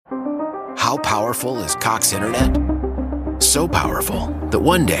How powerful is Cox Internet? So powerful that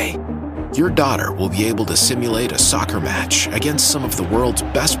one day, your daughter will be able to simulate a soccer match against some of the world's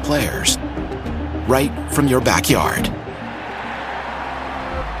best players right from your backyard.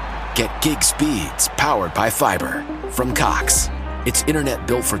 Get gig speeds powered by fiber from Cox. It's internet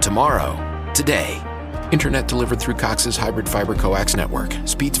built for tomorrow, today. Internet delivered through Cox's hybrid fiber coax network.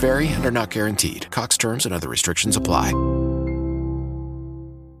 Speeds vary and are not guaranteed. Cox terms and other restrictions apply.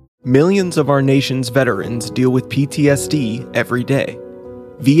 Millions of our nation's veterans deal with PTSD every day.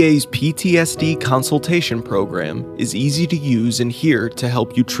 VA's PTSD consultation program is easy to use and here to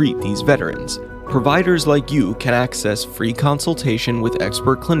help you treat these veterans. Providers like you can access free consultation with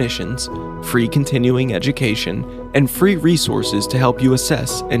expert clinicians, free continuing education, and free resources to help you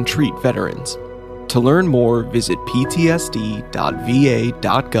assess and treat veterans. To learn more, visit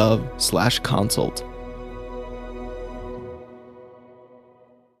ptsd.va.gov/consult.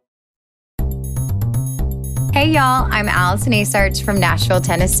 Hey y'all, I'm Allison Asarch from Nashville,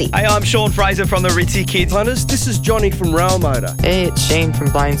 Tennessee. Hey, I'm Sean Fraser from the Ritzy Kids. Hunters, this is Johnny from Rail Motor. Hey, it's Shane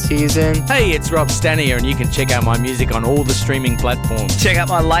from Blind Season. Hey, it's Rob Stanier, and you can check out my music on all the streaming platforms. Check out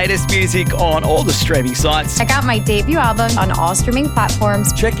my latest music on all the streaming sites. Check out my debut album on all streaming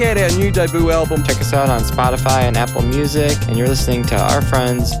platforms. Check out our new debut album. Check us out on Spotify and Apple Music. And you're listening to our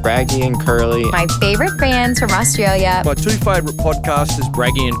friends, Braggy and Curly. My favorite bands from Australia. My two favourite podcasters,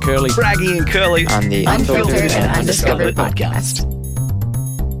 Braggy and Curly. Braggy and Curly. On the Unfiltered and Undiscovered podcast.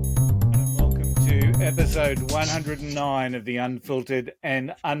 Welcome to episode 109 of the Unfiltered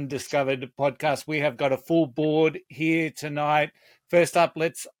and Undiscovered podcast. We have got a full board here tonight. First up,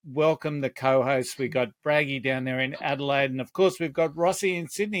 let's welcome the co-hosts. We got Braggy down there in Adelaide, and of course we've got Rossi in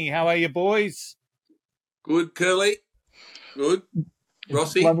Sydney. How are you, boys? Good, Curly. Good.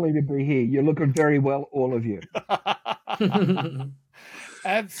 Rossi? It's lovely to be here. You're looking very well, all of you.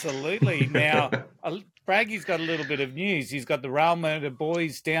 Absolutely. Now, Braggy's got a little bit of news. He's got the Rail Motor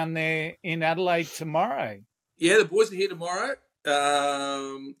boys down there in Adelaide tomorrow. Yeah, the boys are here tomorrow.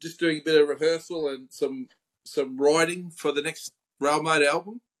 Just doing a bit of rehearsal and some writing for the next Rail Motor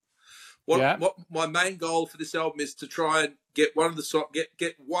album. What my main goal for this album is to try and get one of the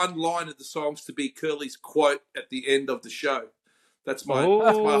get one line of the songs to be Curly's quote at the end of the show. That's my whole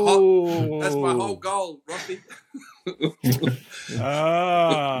goal, Rossi.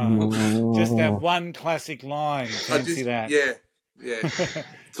 Just that one classic line. Fancy that. Yeah.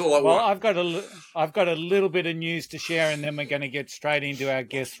 That's all I want. Well, I've got a little bit of news to share, and then we're going to get straight into our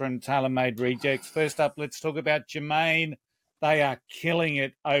guests from Tailor Made Rejects. First up, let's talk about Jermaine. They are killing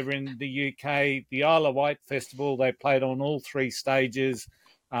it over in the UK. The Isle of Wight Festival, they played on all three stages.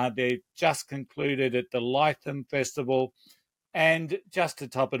 They're just concluded at the Lytham Festival. And just to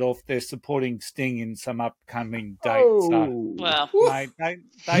top it off, they're supporting Sting in some upcoming dates. Wow.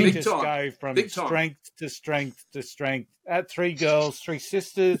 They just go from strength to strength to strength. Three girls, three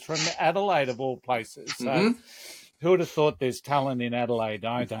sisters from Adelaide, of all places. So who would have thought there's talent in Adelaide?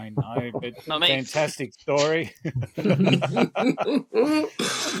 I don't know, but fantastic story. Then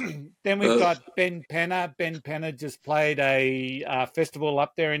we've got Ben Penner. Ben Penner just played a festival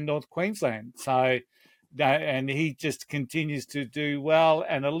up there in North Queensland. So... and he just continues to do well,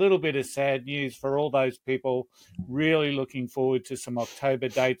 and a little bit of sad news for all those people really looking forward to some October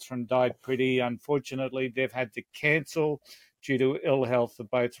dates from Died Pretty. Unfortunately, they've had to cancel due to ill health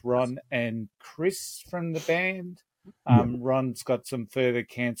of both Ron and Chris from the band. Ron's got some further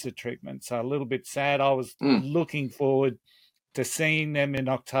cancer treatment, so a little bit sad. I was looking forward to seeing them in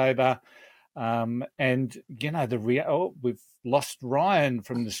October. And, you know, we've lost Ryan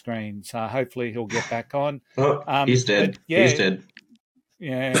from the screen, so hopefully he'll get back on. He's dead. He's dead.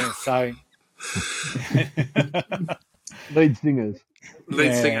 Yeah, so... Lead singers.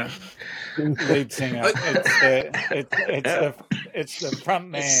 Lead singer. It's the front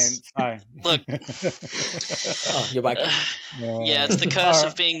man. So. Look. You're back. Yeah, it's the curse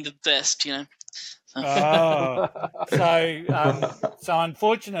of being the best, you know. So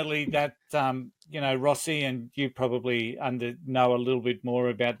unfortunately that, Rossi, and you probably know a little bit more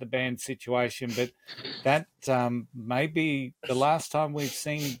about the band situation, but that may be the last time we've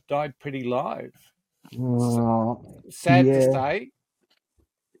seen Died Pretty live. Sad to say.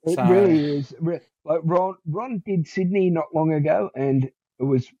 It really is. Like Ron did Sydney not long ago, and it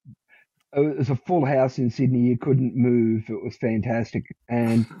was a full house in Sydney. You couldn't move. It was fantastic.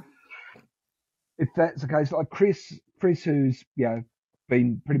 And if that's the case, like Chris, who's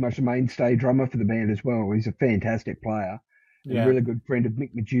been pretty much the mainstay drummer for the band as well. He's a fantastic player, and a really good friend of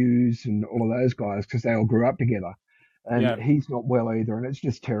Mick Majew's and all of those guys because they all grew up together. And he's not well either, and it's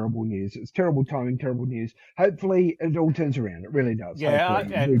just terrible news. It's terrible timing, terrible news. Hopefully, it all turns around. It really does. Yeah,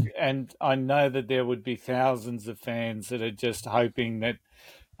 and I know that there would be thousands of fans that are just hoping that,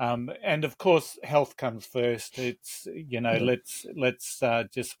 and of course, health comes first. It's let's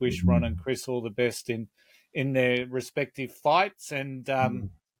just wish Ron and Chris all the best in their respective fights, and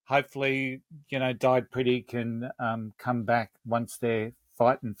hopefully, Died Pretty can come back once they're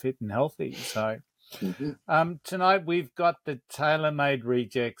fighting fit and healthy. So. Tonight we've got the Tailor-Made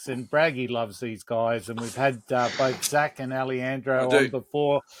Rejects, and Braggy loves these guys, and we've had both Zach and Alejandro on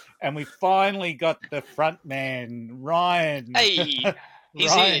before, and we finally got the front man, Ryan. Hey, he's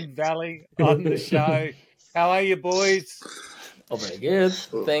Ryan here. Valley on the show. How are you, boys? Oh, very good.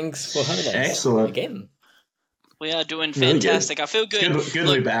 Thanks for having us. Excellent. Again. We are doing fantastic. I feel good. Good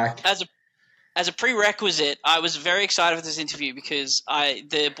to be back. As a prerequisite, I was very excited for this interview because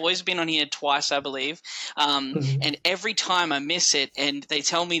the boys have been on here twice, I believe, and every time I miss it, and they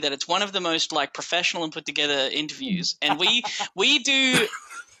tell me that it's one of the most professional and put together interviews. And we do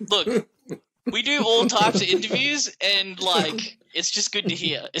all types of interviews, and it's just good to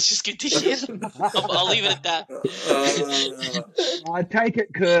hear. It's just good to hear. I'll leave it at that. I take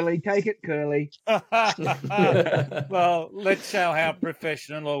it, Curly. Take it, Curly. Well, let's show how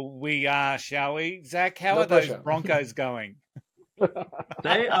professional we are, shall we? Zach, how are those Broncos going?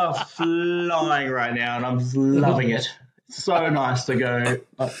 They are flying right now, and I'm just loving it. It's so nice to go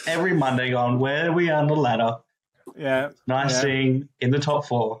every Monday on where we are on the ladder. Yeah. Nice seeing in the top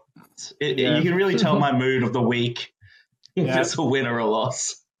 4. You can really tell my mood of the week. Just a win or a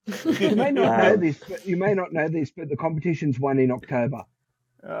loss. You may not know this, but the competition's won in October.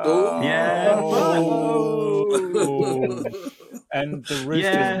 And the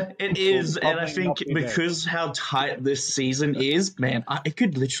Roosters it is, and I think because how tight this season is, man, it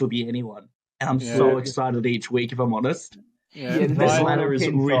could literally be anyone. And I'm so excited each week, if I'm honest. This ladder is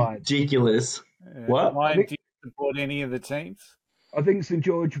ridiculous. What? Ryan, do you support any of the teams? I think St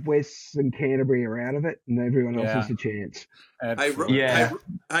George, West, and Canterbury are out of it, and everyone else has a chance. Hey,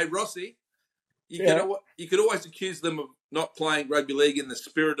 Rossi, you could always accuse them of not playing rugby league in the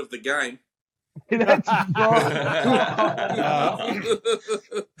spirit of the game. That's right.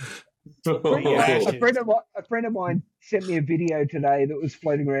 A friend of mine sent me a video today that was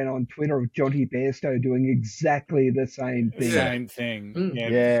floating around on Twitter of Jonty Bairstow doing exactly the same thing. Same thing.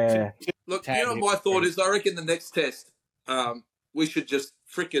 Look, my thought is, I reckon the next test, we should just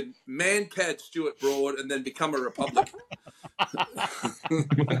frickin' man-pad Stuart Broad and then become a republic.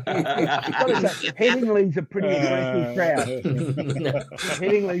 Headingley's a pretty aggressive crowd.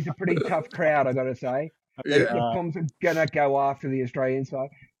 Headingley's a pretty tough crowd, I got to say. The Poms are going to go after the Australian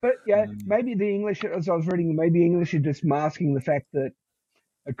side. But, maybe the English, as I was reading, maybe English are just masking the fact that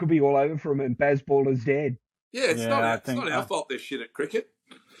it could be all over for them and Bazball is dead. Yeah, it's not our fault they're shit at cricket.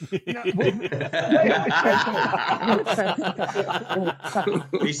 He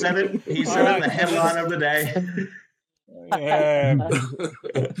said it. He said it. The headline of the day.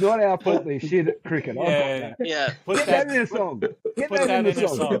 Not our fault. They're shit at cricket. Put that in a song. Put that in a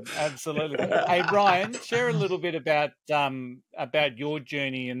song. Absolutely. Hey, Ryan, share a little bit about your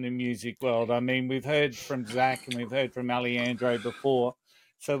journey in the music world. I mean, we've heard from Zach and we've heard from Alejandro before.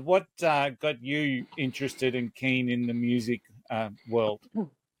 So, what got you interested and keen in the music world?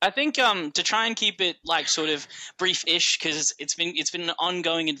 I think to try and keep it sort of brief-ish, because it's been an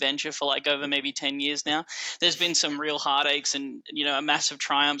ongoing adventure for over maybe 10 years now. There's been some real heartaches and massive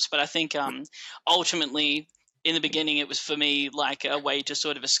triumphs, but I think ultimately in the beginning it was for me a way to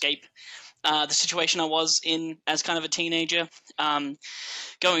sort of escape the situation I was in as kind of a teenager,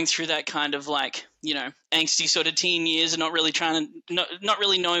 going through that kind of angsty sort of teen years and not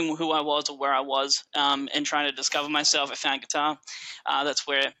really knowing who I was or where I was, and trying to discover myself. I found guitar. That's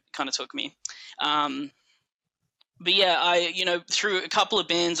where it kind of took me. But yeah, I through a couple of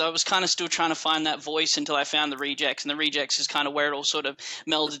bands, I was kind of still trying to find that voice until I found the Rejects, and the Rejects is kind of where it all sort of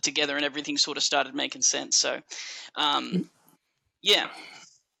melded together and everything sort of started making sense. So, yeah.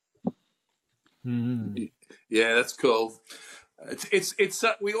 Yeah, that's cool. It's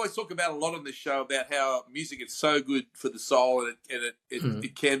we always talk about a lot on this show about how music is so good for the soul, and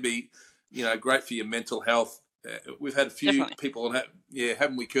it can be great for your mental health. We've had a few people,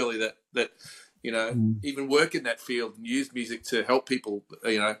 haven't we, Curly, that even work in that field and use music to help people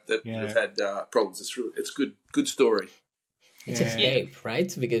that have had problems. It's good story. It's escape,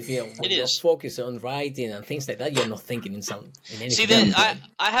 right? Because when you're focused on writing and things like that, you're not thinking in anything. See,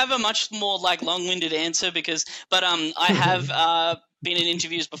 I have a much more long-winded answer but I have been in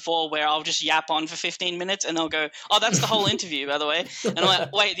interviews before where I'll just yap on for 15 minutes and they'll go, "Oh, that's the whole interview, by the way." And I'm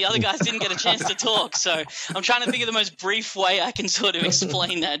like, wait, the other guys didn't get a chance to talk. So I'm trying to think of the most brief way I can sort of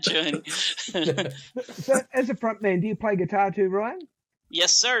explain that journey. So as a frontman, do you play guitar too, Ryan?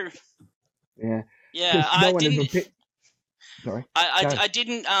 Yes, sir. Yeah. Yeah, I didn't. Sorry. I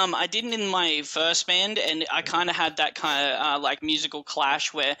didn't in my first band, and I kind of had that kind of like musical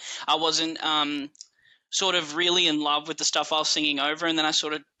clash where I wasn't sort of really in love with the stuff I was singing over, and then I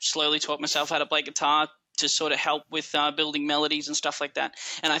sort of slowly taught myself how to play guitar to sort of help with building melodies and stuff like that.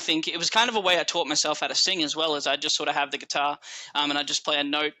 And I think it was kind of a way I taught myself how to sing as well, as I just sort of have the guitar and I just play a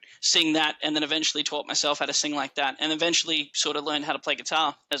note, sing that, and then eventually taught myself how to sing like that, and eventually sort of learned how to play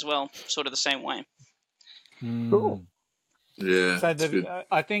guitar as well, sort of the same way. Cool. Yeah. So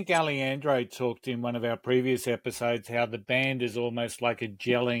I think Alejandro talked in one of our previous episodes how the band is almost like a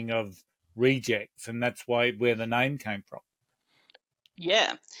gelling of rejects, and that's where the name came from.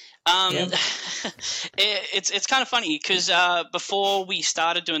 Yeah. It's kind of funny because before we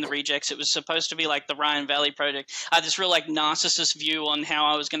started doing the rejects, it was supposed to be like the Ryan Valley Project. I had this real like narcissist view on how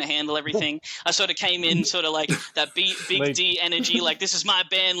I was going to handle everything. I sort of came in sort of like that big D energy, like this is my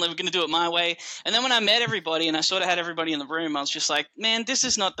band, we're going to do it my way. And then when I met everybody and I sort of had everybody in the room, I was just like, man, this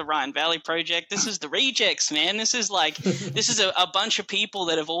is not the Ryan Valley Project. This is the rejects, man. This is like this is a bunch of people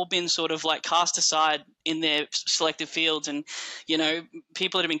that have all been sort of like cast aside in their selective fields, and you know,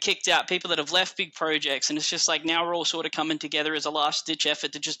 people that have been kicked out, people that have left big projects, and it's just like now we're all sort of coming together as a last ditch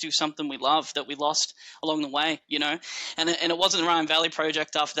effort to just do something we love that we lost along the way, you know. And it wasn't the Ryan Valley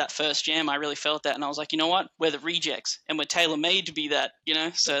Project after that first jam. I really felt that, and I was like, you know what, we're the rejects and we're tailor made to be that, you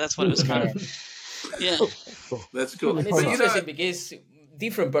know. So that's what it was kind of. Yeah, that's cool. And it's interesting because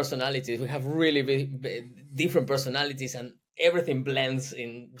different personalities, we have really different personalities, and everything blends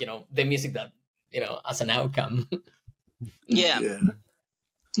in, you know, the music that, you know, as an outcome. Yeah.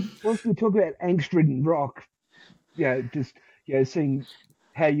 Once we talk about angst-ridden rock, just seeing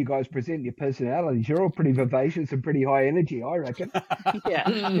how you guys present your personalities, you're all pretty vivacious and pretty high energy, I reckon. Yeah.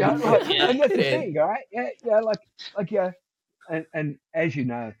 And that's the thing, right? And as you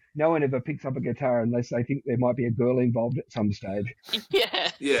know, no one ever picks up a guitar unless they think there might be a girl involved at some stage.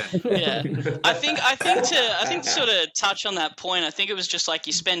 Yeah. I think to sort of touch on that point, I think it was just like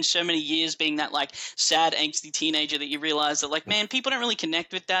you spend so many years being that like sad, angsty teenager that you realize that like, man, people don't really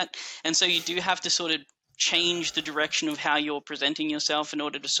connect with that, and so you do have to sort of change the direction of how you're presenting yourself in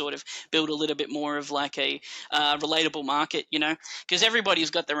order to sort of build a little bit more of like a relatable market, you know, because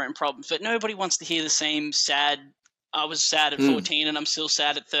everybody's got their own problems, but nobody wants to hear the same sad, I was sad at 14 and I'm still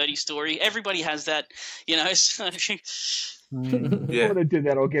sad at 30 story. Everybody has that, you know. So, I want to do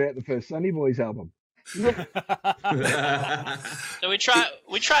that. I'll get out the first Sunny Boys album. So we try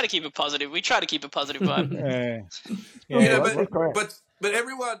to keep it positive. We try to keep a positive vibe. But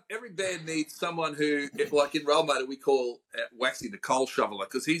every band needs someone who, like in Rail Motor, we call Waxy the coal shoveler,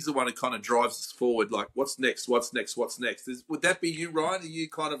 because he's the one who kind of drives us forward. Like, what's next? What's next? What's next? Would that be you, Ryan? Are you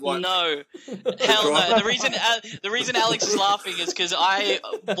kind of like no? Hell no. The reason Alex is laughing is because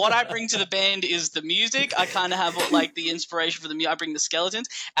what I bring to the band is the music. I kind of have like the inspiration for the music. I bring the skeletons.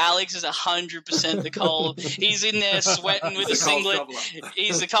 Alex is 100% the coal. He's in there sweating with a singlet.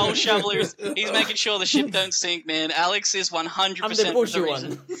 He's the coal shoveler. He's making sure the ship don't sink, man. Alex is 100% the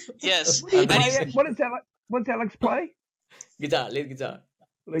reason. Yes. What's Alex play? Lead guitar.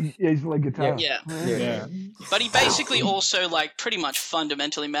 He's lead guitar. Yeah. But he basically also like pretty much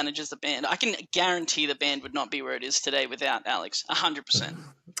fundamentally manages the band. I can guarantee the band would not be where it is today without Alex. 100%.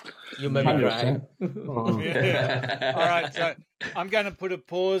 You may be right. All right, so I'm going to put a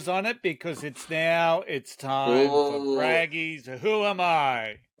pause on it because it's time for Braggy's Who Am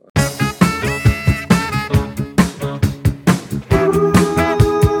I?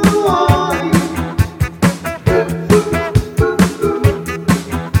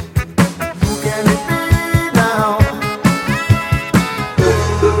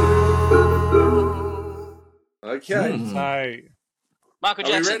 Okay. So, Michael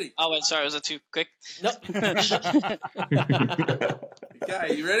Jackson. Ready? Oh, wait, sorry. Was that too quick? No.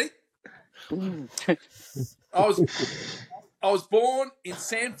 Okay, you ready? I was born in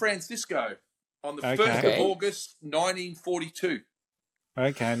San Francisco on the 1st of August, 1942.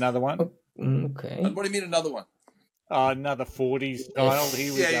 Okay, another one. Okay. What do you mean another one? Another 40s style.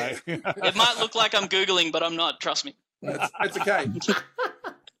 Here we go. Yeah. It might look like I'm Googling, but I'm not. Trust me. It's okay.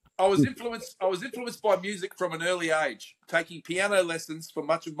 I was influenced by music from an early age, taking piano lessons for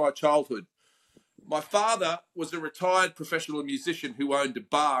much of my childhood. My father was a retired professional musician who owned a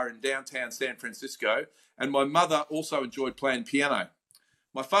bar in downtown San Francisco, and my mother also enjoyed playing piano.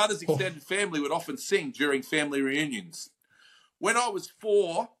 My father's extended family would often sing during family reunions. When I was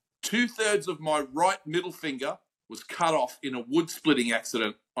 4, 2/3 of my right middle finger was cut off in a wood splitting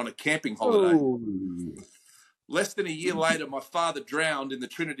accident on a camping holiday. Oh. Less than a year later, my father drowned in the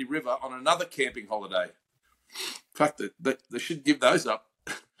Trinity River on another camping holiday. In fact, they should give those up.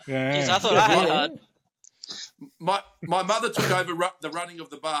 Yes, I thought I had hard. My mother took over the running of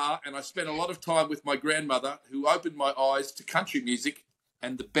the bar, and I spent a lot of time with my grandmother, who opened my eyes to country music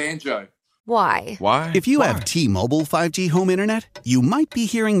and the banjo. Why? If you have T-Mobile 5G home internet, you might be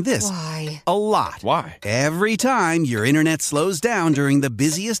hearing this a lot. Why? Every time your internet slows down during the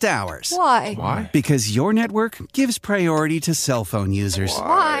busiest hours. Why? Because your network gives priority to cell phone users.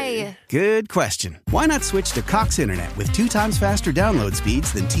 Why? Good question. Why not switch to Cox Internet with 2 times faster download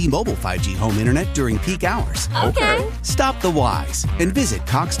speeds than T-Mobile 5G home internet during peak hours? Okay. Stop the whys and visit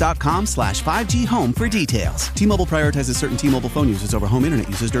cox.com/5G home for details. T-Mobile prioritizes certain T-Mobile phone users over home internet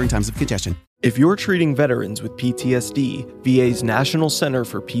users during times of congestion. If you're treating veterans with PTSD, VA's National Center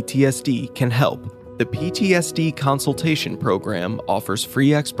for PTSD can help. The PTSD Consultation Program offers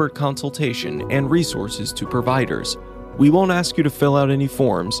free expert consultation and resources to providers. We won't ask you to fill out any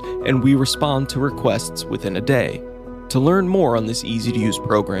forms, and we respond to requests within a day. To learn more on this easy-to-use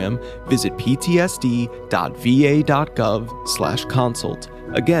program, visit ptsd.va.gov/consult.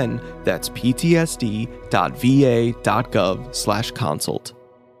 Again, that's ptsd.va.gov/consult.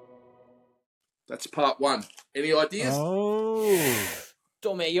 That's part 1. Any ideas?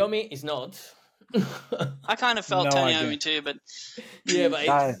 Tomeyomi is not. I kind of felt Tomeyomi too, but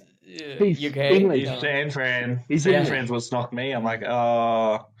but he's UK. English. San Fran. He's San English. Fran's what knocked me. I'm like,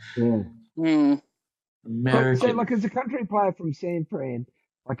 oh. But, so, like, as a country player from San Fran,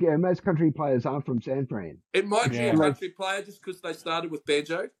 like, most country players aren't from San Fran. It might be a country player just because they started with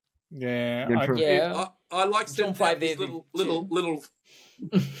banjo. I like sending out these little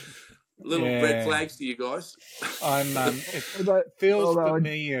red flags to you guys. It feels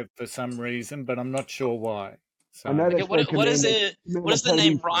familiar for some reason, but I'm not sure why. So. I know what does the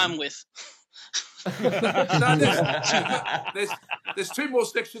name rhyme with? There's 2 more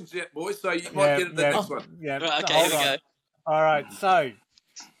sections yet, boys, so you might get it the next one. Okay, here we go. All right, so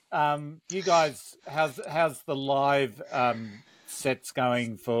you guys, how's the live sets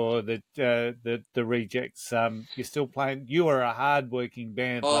going for the rejects? You're still playing. You were a hard-working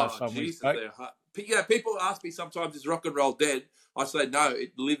band last time we spoke. Hard. Yeah, people ask me sometimes, is rock and roll dead? I say no,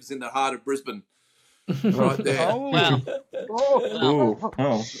 it lives in the heart of Brisbane. Right there. Wow.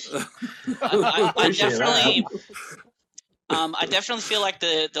 I definitely feel like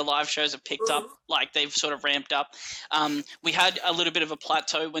the live shows have picked up, like they've sort of ramped up. We had a little bit of a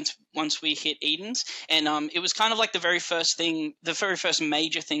plateau once we hit Eden's, and it was kind of like the very first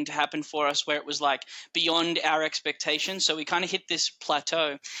major thing to happen for us, where it was like beyond our expectations. So we kind of hit this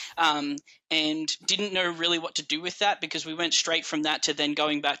plateau, and didn't know really what to do with that, because we went straight from that to then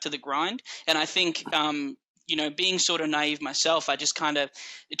going back to the grind. And I think being sort of naive myself, it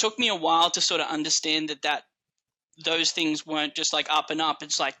took me a while to sort of understand that those things weren't just like up and up.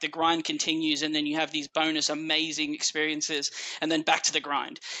 It's like the grind continues, and then you have these bonus amazing experiences, and then back to the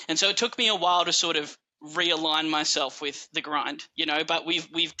grind. And so it took me a while to sort of realign myself with the grind, but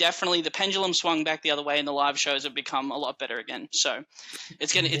we've definitely, the pendulum swung back the other way, and the live shows have become a lot better again. So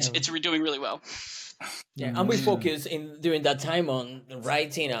it's doing really well. Yeah, and we focused during that time on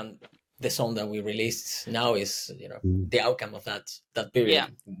writing, and the song that we released now is, the outcome of that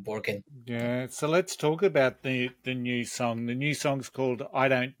period working. Yeah, so let's talk about the new song. The new song's called I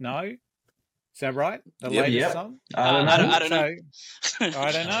Don't Know. Is that right? The latest song? I don't know.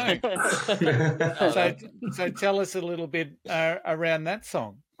 I don't know. So tell us a little bit around that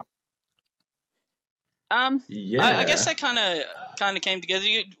song. I guess that kind of came together.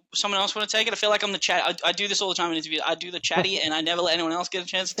 Someone else want to take it? I feel like I'm the chat. I do this all the time in interviews. I do the chatty, and I never let anyone else get a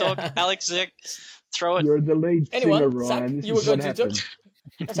chance to talk. Alex, Zach, throw it. You're the lead singer, Ryan. You were going to talk.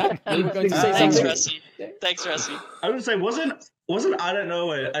 Zach, you were going to say Thanks, something. Thanks, Rusty. I was going to say, wasn't I don't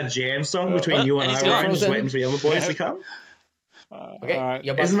know a jam song between you and I, Ryan, just waiting for the other boys to come? Okay, right.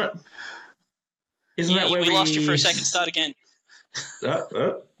 Isn't that where we lost you for a second? Start again.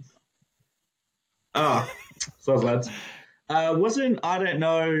 Sorry, lads. Wasn't I don't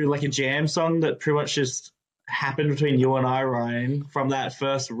know like a jam song that pretty much just happened between you and I, Ryan, from that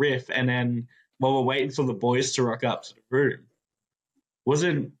first riff, and then while we're waiting for the boys to rock up to the room?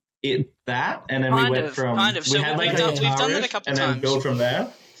 Wasn't it that? And then we went from So we had like we've done that a couple and times, then build from there.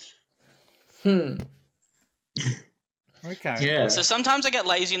 Okay. Yeah. So sometimes I get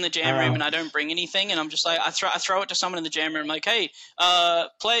lazy in the jam room and I don't bring anything, and I'm just like, I throw it to someone in the jam room, like, hey,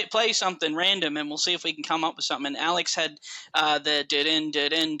 play something random, and we'll see if we can come up with something. And Alex had the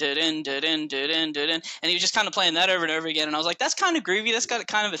and he was just kind of playing that over and over again, and I was like, that's kind of groovy, that's got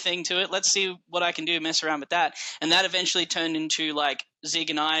kind of a thing to it. Let's see what I can do, mess around with that, and that eventually turned into like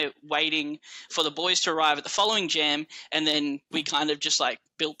Zig and I waiting for the boys to arrive at the following jam, and then we kind of just like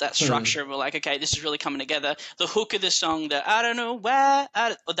built that structure. We're like, okay, this is really coming together. The hook of the song, that I don't know where,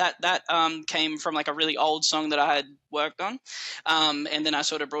 that came from like a really old song that I had worked on, and then I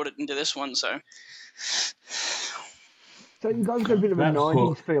sort of brought it into this one. So you guys got a bit of a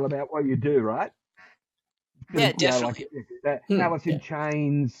 90s feel about what you do, right? Yeah, definitely. Like that Alice in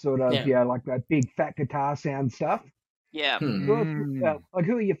Chains sort of, like that big fat guitar sound stuff. Yeah. Like,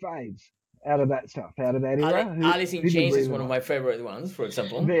 who are your faves out of that stuff, out of that era? Alice in Chains is one of my favorite ones, for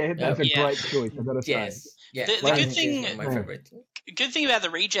example. Yeah, that's a great choice, I've got to say. Yes. Yeah. The good thing about the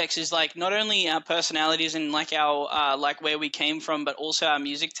Rejects is like not only our personalities and like our like where we came from, but also our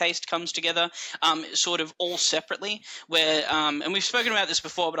music taste comes together sort of all separately. Where and we've spoken about this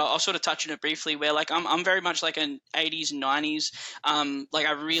before, but I'll sort of touch on it briefly. Where like I'm very much like an 80s and 90s. Like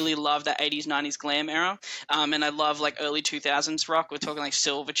I really love that 80s 90s glam era, and I love like early 2000s rock. We're talking like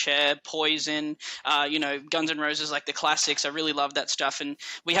Silverchair, Poison, Guns N' Roses, like the classics. I really love that stuff. And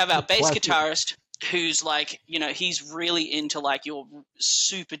we have our bass guitarist, who's like, he's really into like your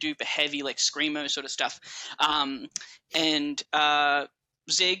super duper heavy like screamo sort of stuff. And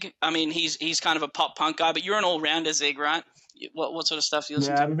Zig, I mean, he's kind of a pop punk guy, but you're an all rounder, Zig, right? What sort of stuff do you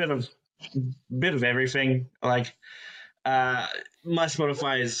listen to? A bit of everything. Like my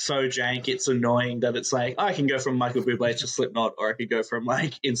Spotify is so jank, it's annoying that it's like I can go from Michael Bublé to Slipknot, or I could go from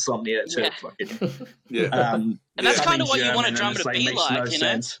like Insomnia to fucking and that's kind of what you want a drummer to be like,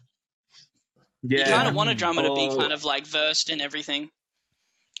 sense. Yeah. You kind of want a drummer to be kind of like versed in everything.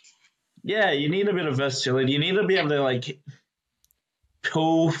 Yeah, you need a bit of versatility. You need to be able to like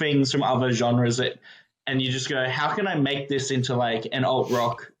pull things from other genres and you just go, how can I make this into like an alt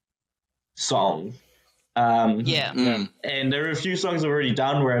rock song? And there are a few songs I've already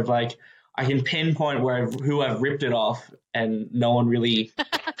done where I can pinpoint who I've ripped it off, and no one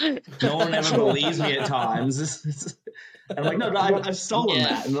ever believes me at times. And I'm like, no, I've stolen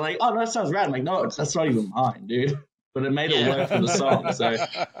that. And they're like, oh, no, that sounds rad. I'm like, no, that's not even mine, dude. But it made it work for the song. So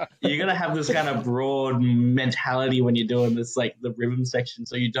you're going to have this kind of broad mentality when you're doing this, like the rhythm section,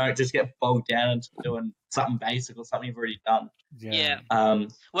 so you don't just get bogged down into doing something basic or something you've already done.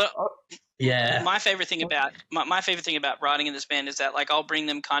 My favorite thing about writing in this band is that like I'll bring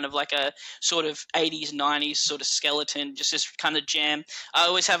them kind of like a sort of 80s 90s sort of skeleton, just this kind of jam. I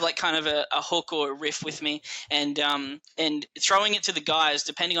always have like kind of a hook or a riff with me, and throwing it to the guys,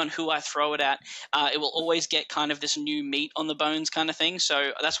 depending on who I throw it at, it will always get kind of this new meat on the bones kind of thing.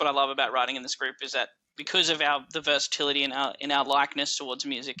 So that's what I love about writing in this group, is that because of the versatility in our likeness towards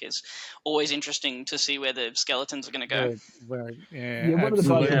music, is always interesting to see where the skeletons are going to go. One of the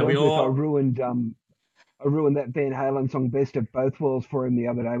guys I ruined that Van Halen song "Best of Both Worlds" for him the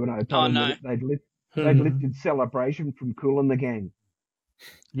other day when I told him that they'd lifted "Celebration" from Kool and the Gang.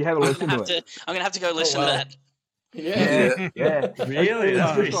 You have a listen to it. I'm gonna have to go listen to that. Yeah. Really?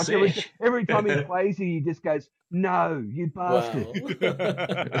 That's pretty sick. Every time he plays it, he just goes, "No, you bastard!"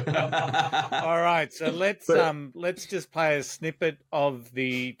 All right, so let's just play a snippet of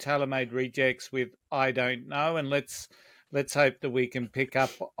the Tailor-Made Rejects with "I Don't Know," and let's hope that we can pick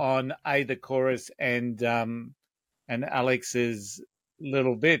up on the chorus and Alex's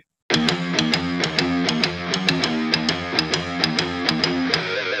little bit.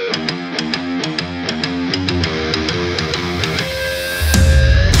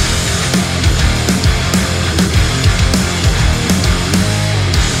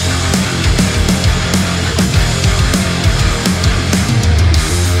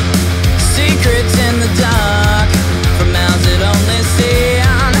 Secrets in the dark, from mouths that only see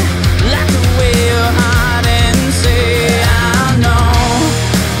on, like the way you hide and say, I know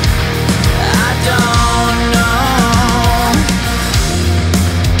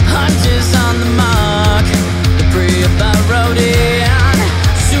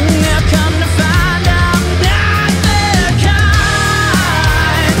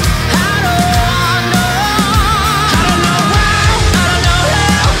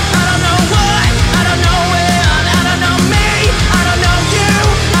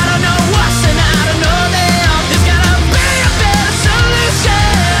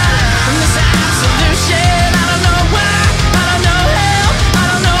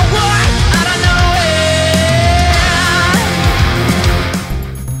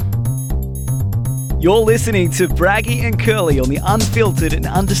You're listening to Braggy and Curly on the Unfiltered and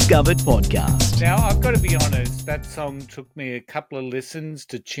Undiscovered podcast. Now, I've got to be honest, that song took me a couple of listens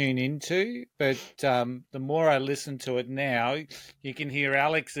to tune into, but the more I listen to it now, you can hear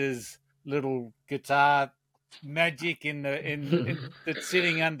Alex's little guitar magic in that's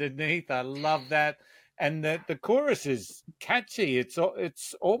sitting underneath. I love that. And the chorus is catchy. It's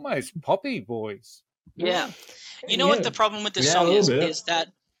almost poppy, boys. Yeah. You know what the problem with this song is that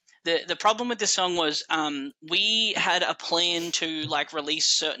the problem with this song was we had a plan to like release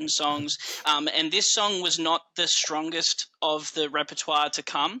certain songs, and this song was not the strongest of the repertoire to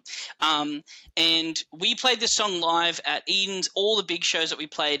come. And we played this song live at Eden's, all the big shows that we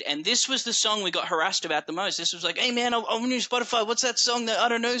played, and this was the song we got harassed about the most. This was like, hey man, I'm on your Spotify. What's that song, that I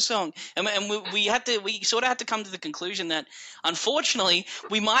don't know song? And we sort of had to come to the conclusion that unfortunately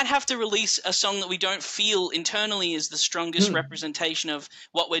we might have to release a song that we don't feel internally is the strongest representation of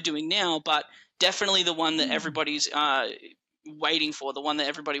what we're doing now, but definitely the one that everybody's waiting for, the one that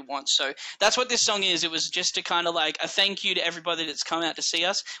everybody wants. So that's what this song is. It was just to kind of like a thank you to everybody that's come out to see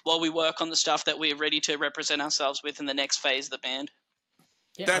us while we work on the stuff that we're ready to represent ourselves with in the next phase of the band.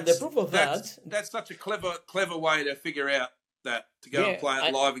 Yeah, and the proof of that's such a clever way to figure out that, to go and play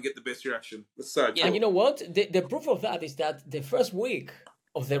it live and get the best reaction. It's so cool. And you know what? The proof of that is that the first week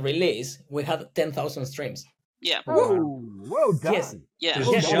of the release, we had 10,000 streams. Yeah. Whoa, well done. Yes. Yeah.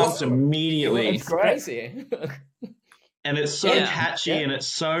 Just jumps immediately. It's crazy. And it's so catchy, and it's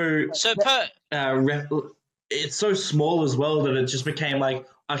so it's so small as well that it just became like,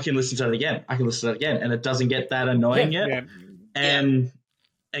 I can listen to it again. And it doesn't get that annoying yet. Yeah. And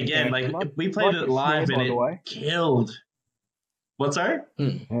again, like we played it live and it killed. What's that?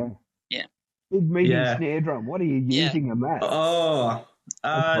 Yeah. Big medium snare drum. What are you using on that? Oh,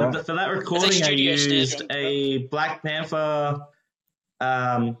 for that recording, I used a Black Panther,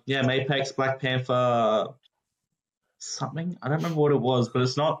 Mapex Black Panther something. I don't remember what it was, but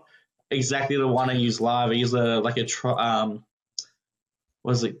it's not exactly the one I used live. I used the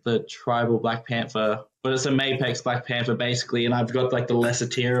Tribal Black Panther, but it's a Mapex Black Panther basically, and I've got like the lesser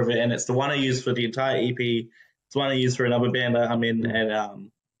tier of it, and it's the one I used for the entire EP. It's the one I used for another band that I'm in,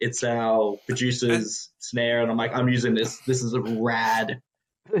 and it's our producer's snare, and I'm using this. This is a rad,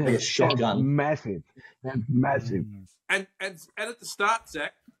 like a shotgun. That's massive. And at the start,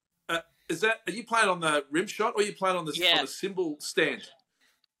 Zach, are you playing on the rim shot, or are you playing on the cymbal stand?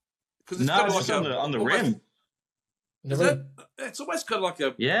 Because it's on the rim. It's almost kind of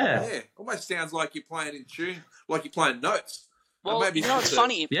like almost sounds like you're playing in tune, like you're playing notes. Well, you know what's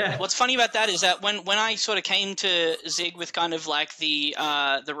funny? Yeah. What's funny about that is that when I sort of came to Zig with kind of like the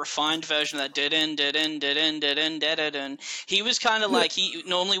refined version of that, he was kind of like,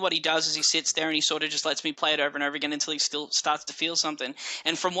 normally what he does is he sits there and he sort of just lets me play it over and over again until he still starts to feel something.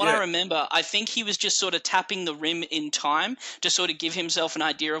 And from what I remember, I think he was just sort of tapping the rim in time to sort of give himself an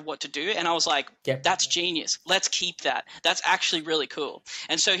idea of what to do. And I was like, that's genius. Let's keep that. That's actually really cool.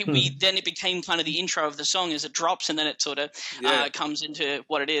 And so then it became kind of the intro of the song as it drops, and then it sort of comes into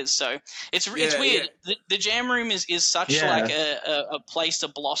what it is. So it's weird. Yeah. The jam room is such like a place to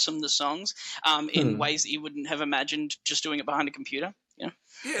blossom the songs in ways that you wouldn't have imagined just doing it behind a computer. Yeah,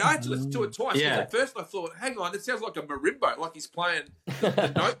 I had to listen to it twice. Yeah. At first I thought, hang on, it sounds like a marimba, like he's playing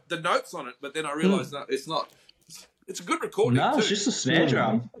the notes on it. But then I realised no, it's not. It's a good recording. No, it's just a snare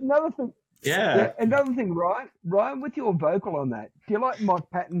drum. Another thing. Yeah. Another thing, Ryan, with your vocal on that, do you like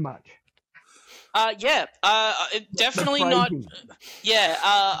Mike Patton much? Definitely not. Yeah,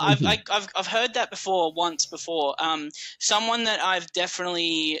 I've heard that once before. Someone that I've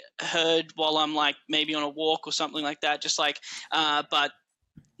definitely heard while I'm like maybe on a walk or something like that, just like, but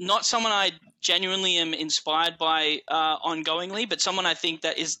not someone I genuinely am inspired by ongoingly, but someone I think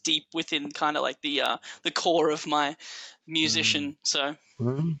that is deep within kind of like the core of my musician. So.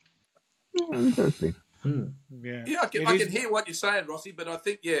 Interesting. Yeah, I can hear what you're saying, Rossi, but I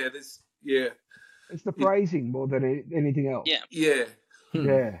think it's the phrasing more than anything else. Yeah.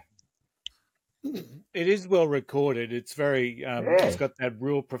 It is well recorded. It's very. It's got that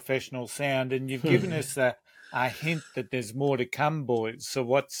real professional sound, and you've given us a hint that there's more to come, boys. So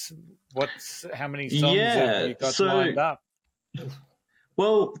how many songs have you got lined up?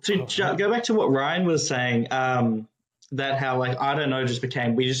 Well, to go back to what Ryan was saying, that how like I don't know just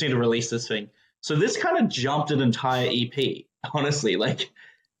became we just need to release this thing. So this kind of jumped an entire EP. Honestly, like.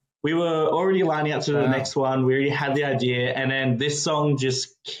 We were already lining up to the next one. We already had the idea. And then this song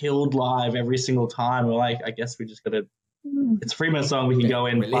just killed live every single time. We're like, I guess we just got to – it's a 3-minute song. We can go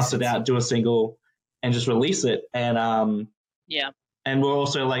in, bust it out, do a single, and just release it. And and we're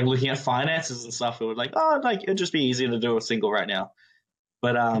also, like, looking at finances and stuff. And we're like, it'd just be easier to do a single right now.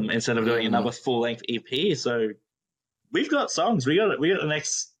 but instead of doing another full-length EP. So we've got songs. We got the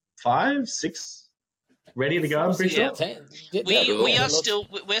next 5, 6 ready to go. I'm pretty sure.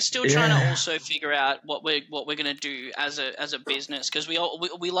 We're still trying to also figure out what we're going to do as a business, because we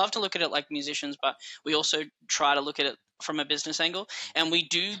love to look at it like musicians, but we also try to look at it from a business angle, and we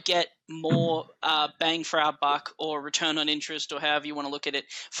do get more bang for our buck, or return on interest, or however you want to look at it,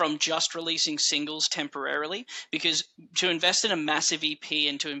 from just releasing singles temporarily. Because to invest in a massive EP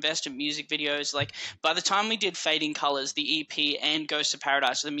and to invest in music videos, like by the time we did Fading Colors, the EP, and Ghost of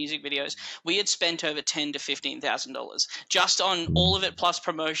Paradise, the music videos, we had spent over $10,000 to $15,000 just on all of it, plus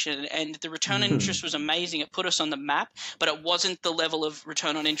promotion, and the return on interest was amazing. It put us on the map, but it wasn't the level of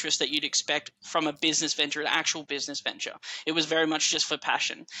return on interest that you'd expect from a business venture, an actual business venture. It was very much just for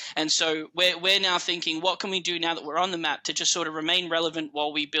passion. And so we're now thinking, what can we do now that we're on the map to just sort of remain relevant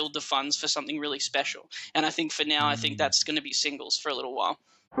while we build the funds for something really special? And I think for now, I think that's going to be singles for a little while.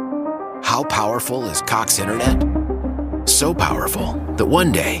 How powerful is Cox Internet? So powerful that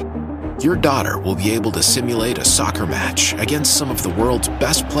one day, your daughter will be able to simulate a soccer match against some of the world's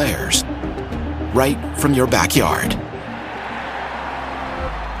best players right from your backyard.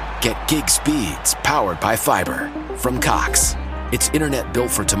 Get gig speeds powered by fiber from Cox. It's internet built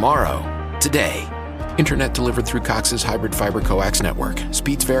for tomorrow, today. Internet delivered through Cox's hybrid fiber coax network.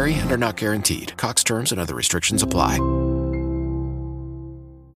 Speeds vary and are not guaranteed. Cox terms and other restrictions apply.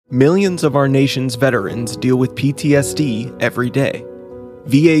 Millions of our nation's veterans deal with PTSD every day.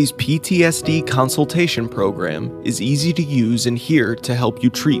 VA's PTSD consultation program is easy to use and here to help you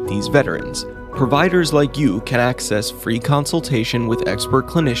treat these veterans. Providers like you can access free consultation with expert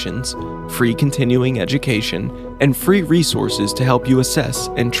clinicians, free continuing education, and free resources to help you assess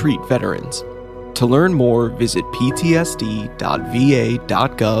and treat veterans. To learn more, visit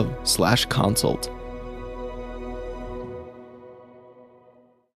ptsd.va.gov/consult.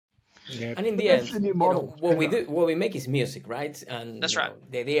 And in the end, what we make is music, right? And that's right.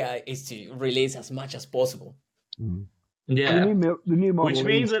 The idea is to release as much as possible. Yeah, the new model which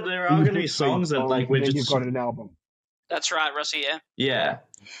means that there are going to be songs that like we're just. You've got an album. That's right, Rusty. Yeah.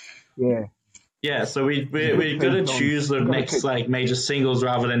 Yeah. So we're going to choose the next like major singles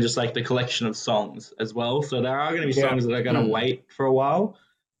rather than just like the collection of songs as well. So there are going to be songs that are going to wait for a while.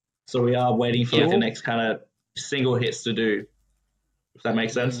 So we are waiting for like the next kind of single hits to do. If that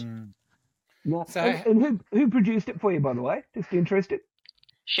makes sense. Yeah. So, and who produced it for you, by the way? Just interested.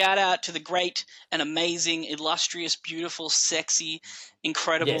 Shout out to the great and amazing, illustrious, beautiful, sexy,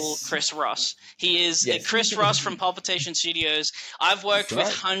 incredible Chris Ross. He is Chris Ross from Palpitation Studios. I've worked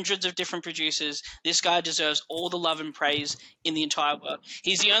with hundreds of different producers. This guy deserves all the love and praise in the entire world.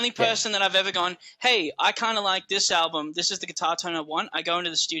 He's the only person that I've ever gone, hey, I kind of like this album. This is the guitar tone I want. I go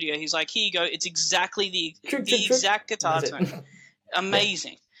into the studio. He's like, here you go. It's exactly the exact guitar tone.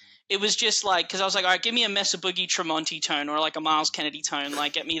 Amazing. It was just like, because I was like, all right, give me a Mesa Boogie Tremonti tone or like a Miles Kennedy tone,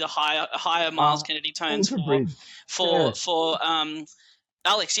 like get me the higher Miles Kennedy tones for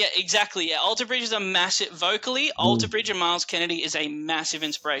Alex. Yeah, exactly. Yeah, Alter Bridge is a massive vocally. Alter Bridge and Miles Kennedy is a massive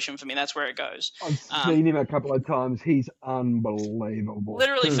inspiration for me. That's where it goes. I've seen him a couple of times. He's unbelievable.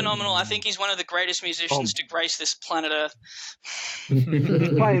 Literally phenomenal. I think he's one of the greatest musicians to grace this planet Earth. His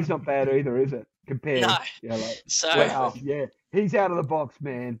playing's not bad either, is it? Compared. No. Yeah, Wow. Yeah, he's out of the box,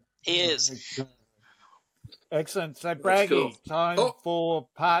 man. He is. Excellent. So, Braggy, time for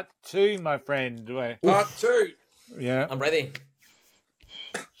part 2, my friend. Part 2. Yeah. I'm ready.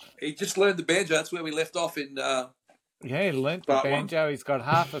 He just learned the banjo. That's where we left off in... he learnt the banjo. He's got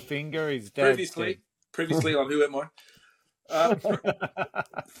half a finger. His dad's Previously on Who Am I?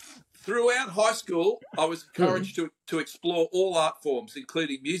 Throughout high school, I was encouraged to explore all art forms,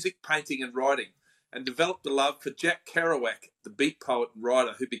 including music, painting, and writing, and developed a love for Jack Kerouac, the beat poet and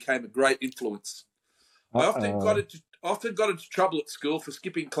writer who became a great influence. I often got into trouble at school for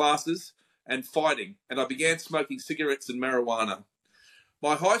skipping classes and fighting, and I began smoking cigarettes and marijuana.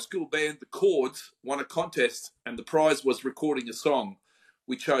 My high school band, The Chords, won a contest, and the prize was recording a song.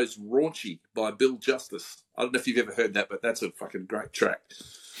 We chose Raunchy by Bill Justice. I don't know if you've ever heard that, but that's a fucking great track.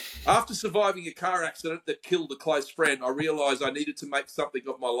 After surviving a car accident that killed a close friend, I realised I needed to make something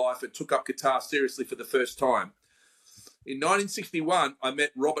of my life and took up guitar seriously for the first time. In 1961, I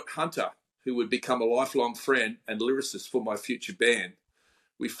met Robert Hunter, who would become a lifelong friend and lyricist for my future band.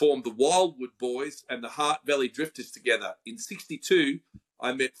 We formed the Wildwood Boys and the Heart Valley Drifters together. In 1962,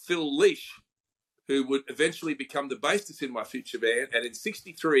 I met Phil Leash, who would eventually become the bassist in my future band. And in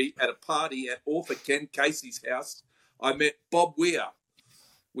 1963, at a party at author Ken Casey's house, I met Bob Weir.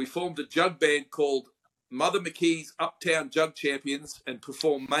 We formed a jug band called Mother McKee's Uptown Jug Champions and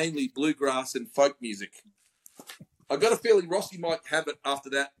performed mainly bluegrass and folk music. I got a feeling Rossi might have it after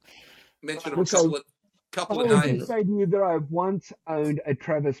that. Mention of a couple of names. I would say to you that I've once owned a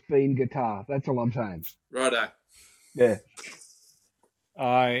Travis Bean guitar. That's all I'm saying. Righto. Yeah.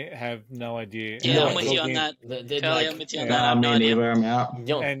 I have no idea. Yeah, I'm with you on that. Curly, I'm with you on that. I have no idea. I'm out.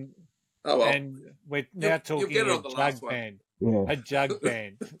 And we're now talking a jug band. Yeah. A jug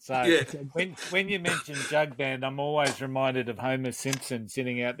band. So when you mention jug band, I'm always reminded of Homer Simpson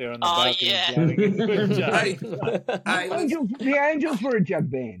sitting out there on the balcony blowing a good jug. The Angels were a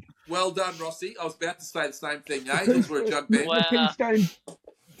jug band. Well done, Rossi. I was about to say the same thing. The Angels were a jug band. The Keystone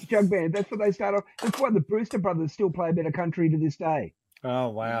jug band. That's what they started off. That's why the Brewster brothers still play a bit of country to this day. Oh,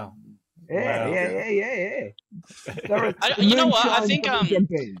 wow. Yeah. You know what?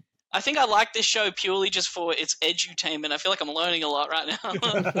 I think I like this show purely just for its edutainment. I feel like I'm learning a lot right now.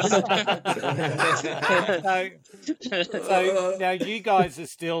 So now you guys are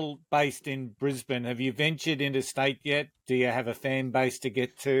still based in Brisbane. Have you ventured interstate yet? Do you have a fan base to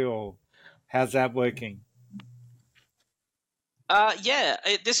get to, or how's that working?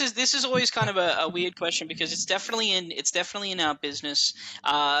 This is always kind of a weird question because it's definitely in our business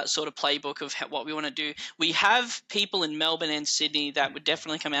sort of playbook of what we want to do. We have people in Melbourne and Sydney that would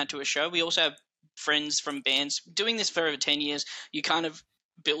definitely come out to a show. We also have friends from bands doing this for over 10 years. You kind of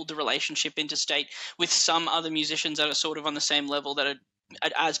build the relationship interstate with some other musicians that are sort of on the same level that are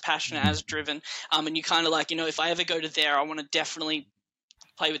as passionate, as driven. And you kind of like, if I ever go to there, I want to definitely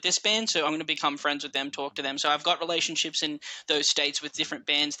play with this band, so I'm going to become friends with them, talk to them. So I've got relationships in those states with different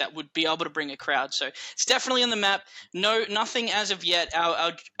bands that would be able to bring a crowd. So it's definitely on the map. Nothing as of yet.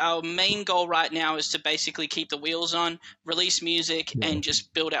 Our main goal right now is to basically keep the wheels on, release music, and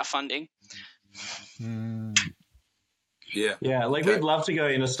just build our funding. Yeah. We'd love to go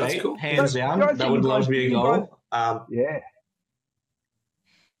interstate, hands down. That would love to be a goal.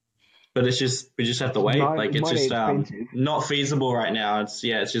 But we just have to wait. It's just not feasible right now. It's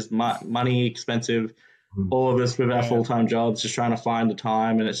just money expensive. All of us with our full-time jobs just trying to find the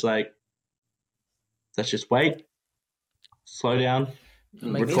time, and it's like, let's just wait, slow down,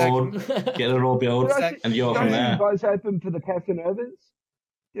 record, get it all built, and go from there. You guys open for the Casanovas?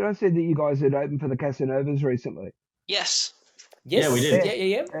 Did I say that you guys had opened for the Casanovas recently? Yes. Yeah, we did.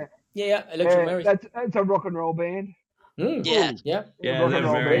 Yeah. Electric Marriage. That's a rock and roll band. Yeah, they're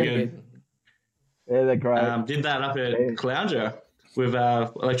very good. Yeah, they're great. Did that up at Clounger with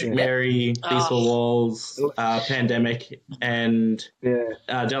Electric Mary, Peaceful Walls, Pandemic, and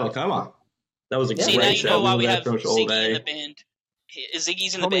Delacoma. That was a great show. Now you know why we have Ziggy in the band.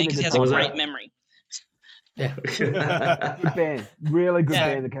 Ziggy's in the band because he has a great memory. Yeah. Good band. Really good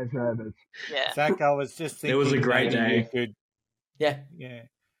band, the Casanovas. Yeah. Zach, I was just thinking. It was a great day. Yeah.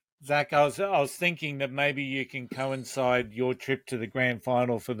 Zach, I was thinking that maybe you can coincide your trip to the grand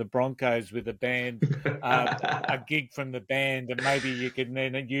final for the Broncos with a band, a gig from the band, and maybe you could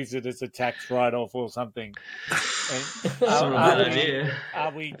then use it as a tax write-off or something.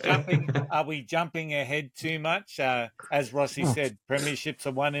 Are we jumping ahead too much? As Rossi said, premierships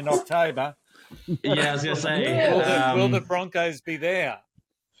are won in October. Yeah, I was going to say. Will the Broncos be there?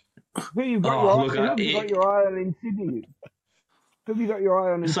 Who you got your eye on in Sydney? Who have you got your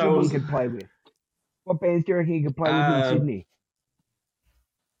eye on in Sydney you could play with? What bands do you reckon you could play with in Sydney?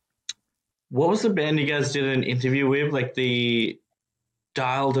 What was the band you guys did an interview with? Like the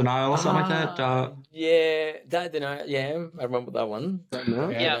Dial Denial or something like that? Dial Denial. Yeah, I remember that one.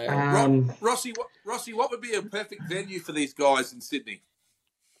 Rossi, what would be a perfect venue for these guys in Sydney?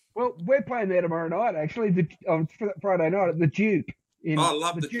 Well, we're playing there tomorrow night, actually, on Friday night at the Duke. I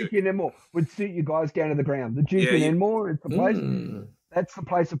love the Duke in Enmore. Would suit you guys down to the ground. The Duke in Enmore is the place. That's the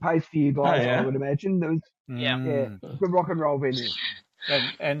place of pace for you guys, I would imagine. Good rock and roll venue.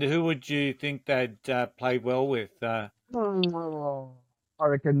 And who would you think they'd play well with? I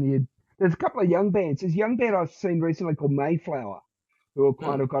reckon there's a couple of young bands. There's a young band I've seen recently called Mayflower, who have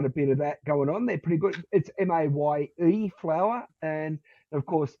kind of got a bit of that going on. They're pretty good. It's Maye Flower, and of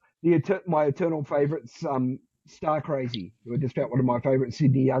course my eternal favourites, Star Crazy, who are just about one of my favourite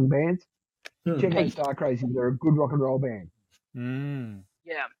Sydney young bands. Check out Star Crazy. They're a good rock and roll band.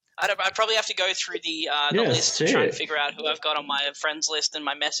 Yeah. I'd probably have to go through the list to try and figure out who I've got on my friends list and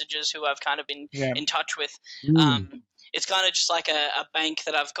my messages, who I've kind of been in touch with. It's kind of just like a bank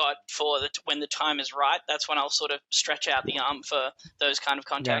that I've got for when the time is right. That's when I'll sort of stretch out the arm for those kind of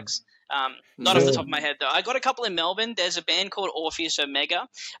contacts. Not off the top of my head, though. I got a couple in Melbourne. There's a band called Orpheus Omega,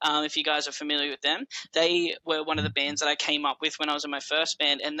 if you guys are familiar with them. They were one of the bands that I came up with when I was in my first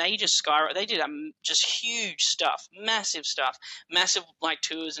band, and they just they did just huge stuff, massive like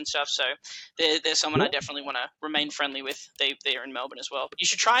tours and stuff. So they're someone I definitely want to remain friendly with. They're in Melbourne as well. You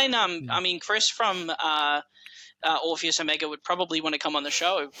should try and I mean, Chris from Orpheus Omega would probably want to come on the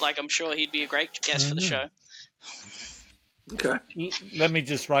show. Like, I'm sure he'd be a great guest for the show. Okay. Let me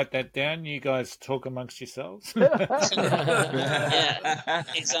just write that down. You guys talk amongst yourselves. Yeah.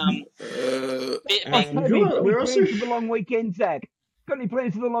 It's We're also for the long weekend, Zach. Got any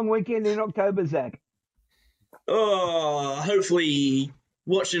plans for the long weekend in October, Zach? Oh, hopefully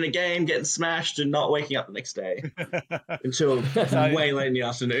watching a game, getting smashed, and not waking up the next day until way late in the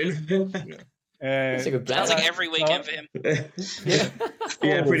afternoon. That's a good plan. Sounds like every weekend for him.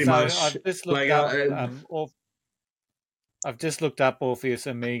 Yeah, pretty much. I've just looked up Orpheus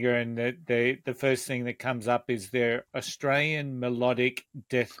Omega, and the first thing that comes up is their Australian melodic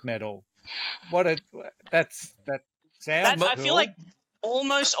death metal. That sounds. I feel like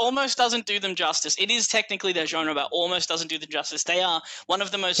almost doesn't do them justice. It is technically their genre, but almost doesn't do them justice. They are one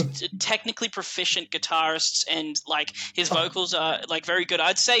of the most technically proficient guitarists, and like his vocals are like very good.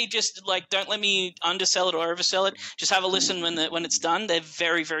 I'd say just like don't let me undersell it or oversell it. Just have a listen when it's done. They're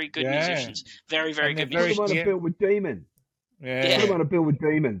very, very good musicians. Very, very good musicians. Put them on a bill with Demon. Yeah. Put them on a bill with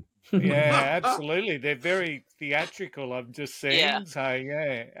Demon. Yeah, absolutely. They're very theatrical, I'm just saying. Yeah. So,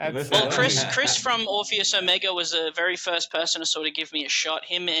 yeah, absolutely. Well, Chris from Orpheus Omega was the very first person to sort of give me a shot.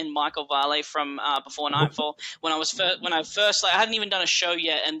 Him and Michael Varley from Before Nightfall. When I first I hadn't even done a show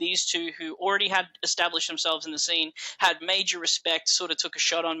yet, and these two who already had established themselves in the scene had major respect, sort of took a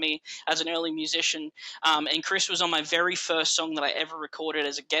shot on me as an early musician. And Chris was on my very first song that I ever recorded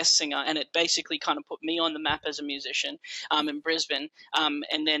as a guest singer, and it basically kind of put me on the map as a musician in Brisbane.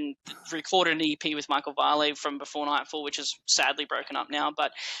 And then recorded an EP with Michael Varley from Before Nightfall, which is sadly broken up now.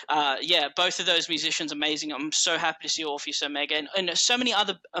 But yeah, both of those musicians amazing. I'm so happy to see Orpheus Omega and so many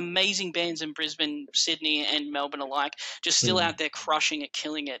other amazing bands in Brisbane, Sydney, and Melbourne alike, just still out there crushing it,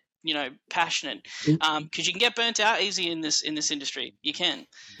 killing it. You know, passionate. Because you can get burnt out easy in this industry. You can.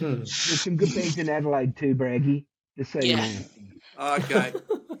 There's some good bands in Adelaide too, Braggy. Just so you know. Okay.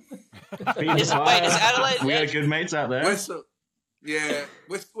 Is Adelaide? We got good mates out there.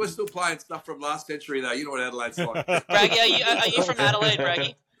 We're still playing stuff from last century, though. You know what Adelaide's like. Braggy, are you from Adelaide,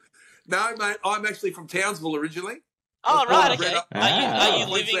 Braggy? No, mate. I'm actually from Townsville originally. Oh, right. Okay.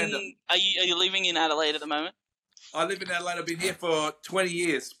 Are you living in Adelaide at the moment? I live in Adelaide. I've been here for 20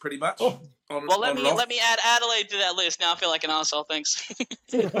 years, pretty much. Oh. Let me add Adelaide to that list. Now I feel like an arsehole. Thanks.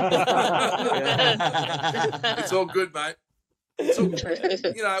 It's all good, mate. It's all,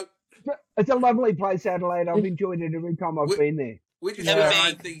 you know. It's a lovely place, Adelaide. I've enjoyed it every time I've been there. We just do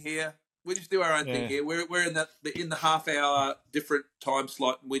our own thing here. We're in the half-hour different time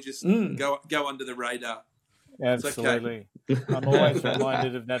slot, and we just go under the radar. Absolutely. Okay. I'm always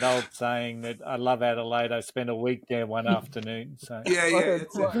reminded of that old saying that I love Adelaide. I spent a week there one afternoon. So yeah,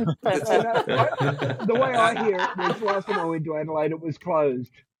 that's it. The way I hear it was last time I went to Adelaide, it was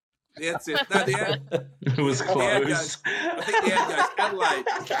closed. That's it. No, it was closed. I think the ad goes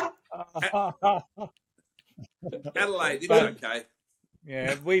Adelaide, it's okay.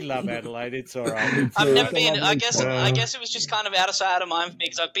 Yeah, we love Adelaide. It's all right. I've never been. I guess it was just kind of out of sight, out of mind for me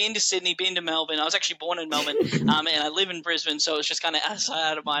because I've been to Sydney, been to Melbourne. I was actually born in Melbourne, and I live in Brisbane, so it's just kind of out of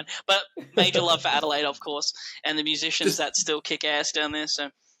sight, out of mind. But major love for Adelaide, of course, and the musicians that still kick ass down there. So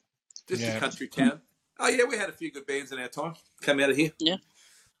just a country town. Oh yeah, we had a few good bands in our time come out of here. Yeah.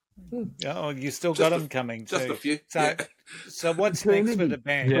 Oh, you still got them coming too. Just a few. So what's next for the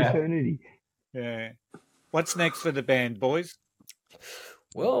band? Yeah. What's next for the band, boys?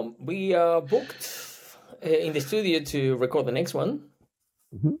 Well, we are booked in the studio to record the next one.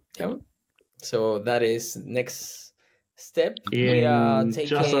 Mm-hmm. Yeah. So that is next step. We are taking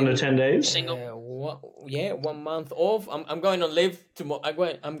just under 10 days. 1 month off. I'm going on leave tomorrow.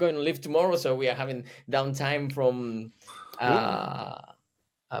 I'm going to leave tomorrow, so we are having downtime from. And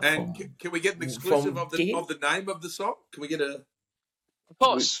can we get an exclusive of the name of the song? Can we get a? Of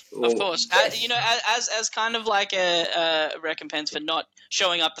course. As kind of like a recompense for not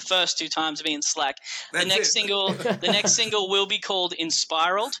showing up the first two times being slack. The next single will be called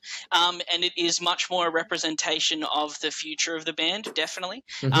 "Inspiraled," and it is much more a representation of the future of the band, definitely.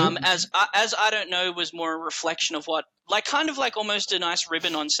 Mm-hmm. As I Don't Know was more a reflection of what, kind of like almost a nice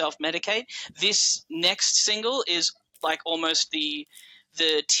ribbon on Self Medicate. This next single is like almost the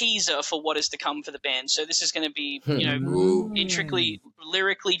the teaser for what is to come for the band. So this is going to be, intricately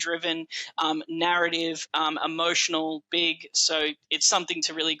lyrically driven, narrative, emotional, big. So it's something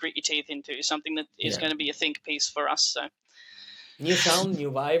to really grit your teeth into. Something that is going to be a think piece for us. So new sound,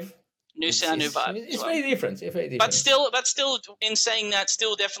 new vibe. New sound, new vibe. It's very different. It's very different. But still, in saying that,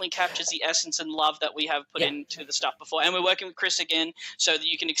 still definitely captures the essence and love that we have put into the stuff before. And we're working with Chris again, so that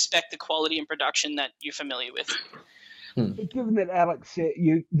you can expect the quality and production that you're familiar with. But given that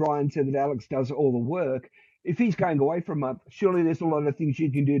Ryan said that Alex does all the work, if he's going away for a month, surely there's a lot of things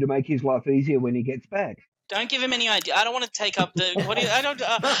you can do to make his life easier when he gets back. Don't give him any idea. I don't want to take up the. What is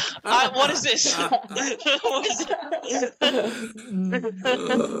this? What is it?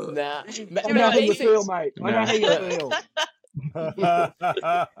 Nah. I know how you feel, mate. I know how you feel. I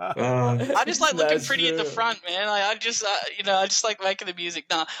just like looking pretty at the front, man. I just like making the music.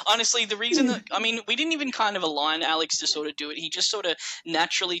 Nah, honestly, the reason that we didn't even kind of align Alex to sort of do it. He just sort of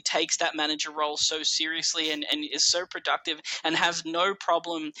naturally takes that manager role so seriously and is so productive and has no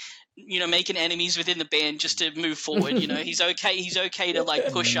problem, making enemies within the band just to move forward. He's okay to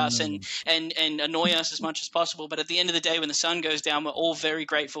like push us and annoy us as much as possible. But at the end of the day, when the sun goes down, we're all very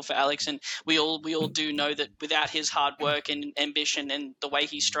grateful for Alex, and we all do know that without his hard work and ambition and the way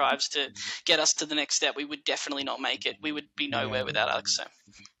he strives to get us to the next step, we would definitely not make it. We would be nowhere without Alex. So,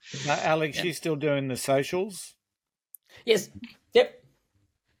 Alex, you still doing the socials? Yes. Yep.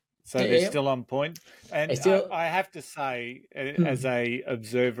 So they're still on point. And I have to say, as a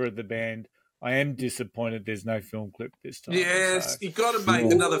observer of the band, I am disappointed there's no film clip this time. Yes, you got to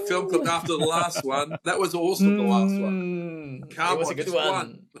make another film clip after the last one. That was awesome. The last one. It was a good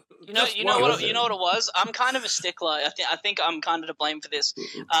one. You know what it was? I'm kind of a stickler. I think I'm kind of to blame for this.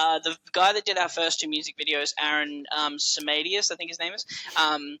 The guy that did our first two music videos, Aaron Samadius, I think his name is.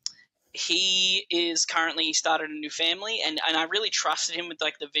 He is currently started a new family, and I really trusted him with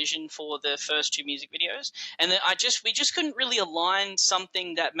like the vision for the first two music videos. And then we just couldn't really align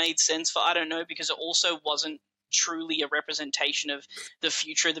something that made sense for, I don't know, because it also wasn't truly a representation of the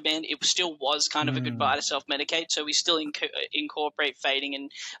future of the band. It still was kind of a goodbye to self-medicate, so we still incorporate Fading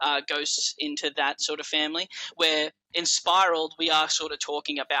and Ghosts into that sort of family, where in Spiraled we are sort of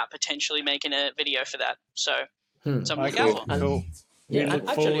talking about potentially making a video for that. So something to go for. Cool. Yeah, and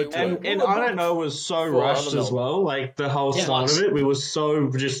I don't know, was so rushed as well. Like the whole start of it, we were so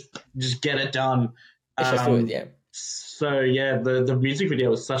just get it done. So the music video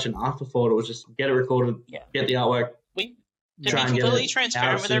was such an afterthought. It was just get it recorded, get the artwork. To be completely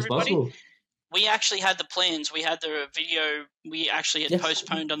transparent with everybody, we actually had the plans. We had the video. We actually had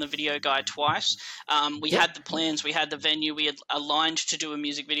postponed on the video guide twice. We had the plans. We had the venue. We had aligned to do a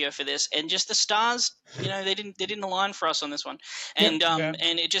music video for this, and just the stars, they didn't align for us on this one. And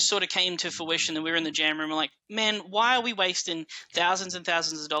and it just sort of came to fruition that we were in the jam room. We're like, man, why are we wasting thousands and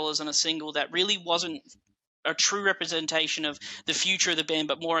thousands of dollars on a single that really wasn't a true representation of the future of the band,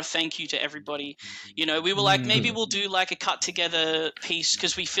 but more a thank you to everybody. We were like, maybe we'll do like a cut together piece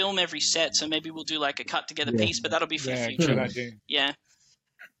because we film every set, so maybe we'll do like a cut together piece, but that'll be for the future. Yeah.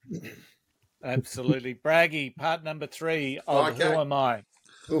 Absolutely. Braggy, part number 3 of Who Am I?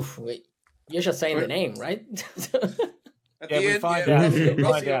 Oof, wait. You're just saying the name, right? At the end, find out.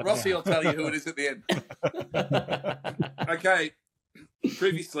 Rossi will tell you who it is at the end. Okay.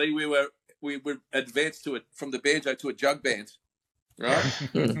 Previously, we were advanced from the banjo to a jug band, right?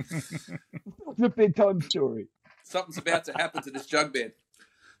 It's a bedtime story. Something's about to happen to this jug band.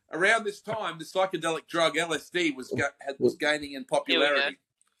 Around this time, the psychedelic drug LSD was gaining in popularity.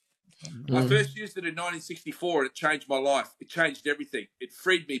 I first used it in 1964, and it changed my life. It changed everything. It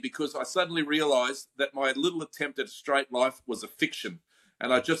freed me because I suddenly realised that my little attempt at a straight life was a fiction,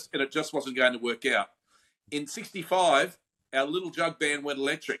 and it just wasn't going to work out. In 65, our little jug band went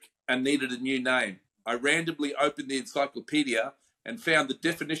electric and needed a new name. I randomly opened the encyclopedia and found the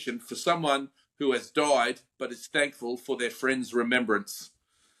definition for someone who has died but is thankful for their friend's remembrance.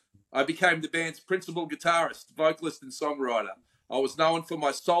 I became the band's principal guitarist, vocalist and songwriter. I was known for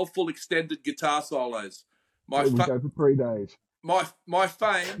my soulful extended guitar solos. We go for 3 days. My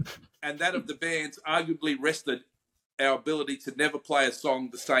fame and that of the band's arguably rested our ability to never play a song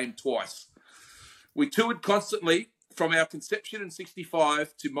the same twice. We toured constantly from our conception in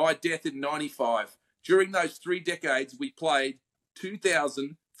 65 to my death in 95. During those 3 decades, we played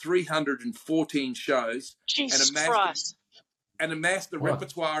 2,314 shows and amassed a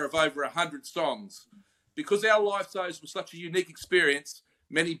repertoire of over 100 songs. Because our live shows were such a unique experience,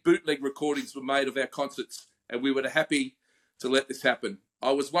 many bootleg recordings were made of our concerts, and we were happy to let this happen.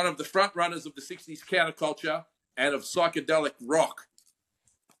 I was one of the front runners of the 60s counterculture and of psychedelic rock.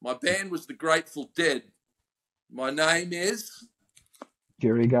 My band was the Grateful Dead. My name is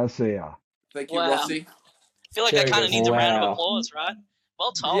Jerry Garcia. Thank you, Rossi. I feel like that kind of needs a round of applause, right?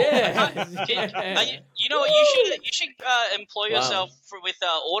 Well told. Yeah. You know what? You should employ yourself with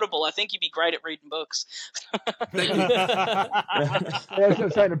Audible. I think you'd be great at reading books. Thank you. As I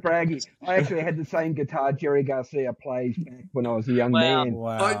was saying to Braggy, I actually had the same guitar Jerry Garcia plays back when I was a young man.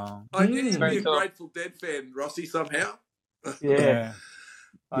 Wow. I knew you'd be a Grateful Dead fan, Rossi, somehow. Yeah.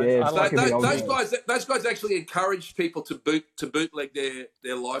 Those guys actually encouraged people to bootleg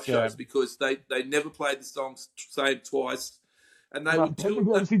their live shows because they never played the songs same twice, and they would tour. That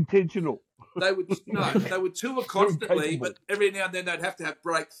was intentional. They would tour constantly, but every now and then they'd have to have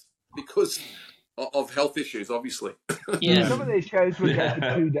breaks because of health issues, obviously. Yeah. Some of their shows would go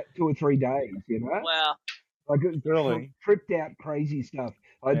for 2 or 3 days. You know. Wow. Like tripped out crazy stuff.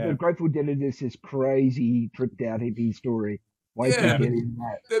 The Grateful Dead is this crazy tripped out hippie story. They're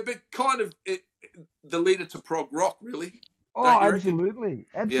kind of the leader to prog rock, really. Oh, absolutely.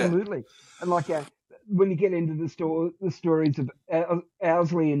 And like when you get into the stories of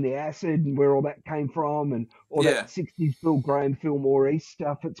Owsley and the Acid and where all that came from, and all that 60s Bill Graham, Phil Maurice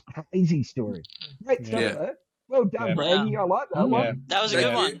stuff, it's a crazy story. Great stuff, though. Well done, Braggy. I like that one. That was a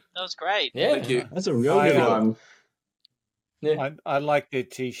good one. That was great. Yeah. Thank you. That's a real good one. Yeah. I like their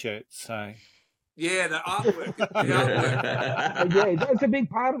T-shirts, so... Yeah, the artwork. Yeah, that's a big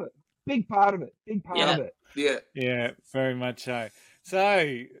part of it. Big part of it. Yeah, very much so.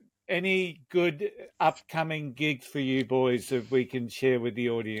 So, any good upcoming gigs for you boys that we can share with the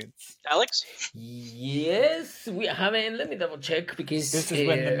audience? Alex? Yes, we haven't. Let me double check because this is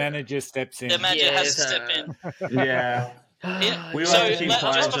when the manager steps in. The manager has to step in. Yeah. We like to keep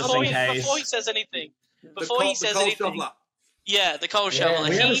quiet just in case. Before he says anything. Yeah, the cold shovel.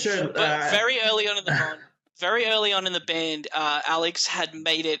 Very early on in the band, Alex had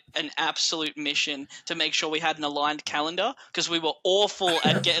made it an absolute mission to make sure we had an aligned calendar because we were awful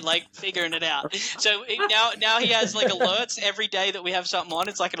at figuring it out. So now he has alerts every day that we have something on.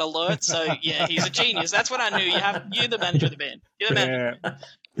 It's like an alert. So yeah, he's a genius. That's when I knew you're the manager of the band. You're the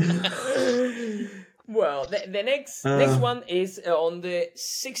manager. Well, the next one is on the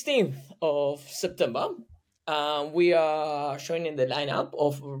 16th of September. We are showing in the lineup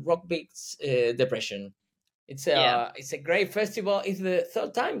of Rock Beats Depression. It's a great festival. It's the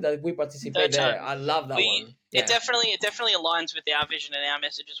third time that we participate there. I love that one. It definitely aligns with our vision and our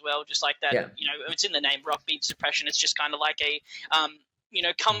message as well. Just like that, it's in the name, Rock Beats Depression. It's just kind of like a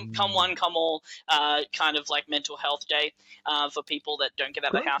come one, come all kind of like mental health day for people that don't get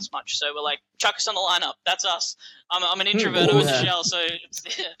out of the house much. So we're like, chuck us on the lineup. That's us. I'm an introvert. I'm a shell. So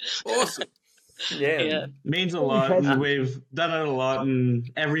it's awesome. Yeah, means a lot. We've done it a lot, and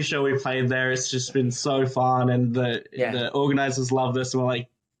every show we played there, it's just been so fun. And the organizers love this, and we're like,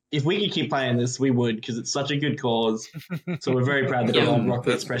 if we could keep playing this, we would, because it's such a good cause. So we're very proud to go on Rock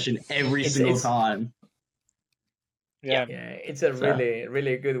Expression every single time. Yeah, it's a really,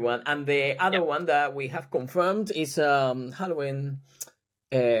 really good one. And the other one that we have confirmed is Halloween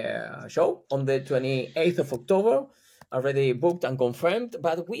show on the 28th of October. Already booked and confirmed,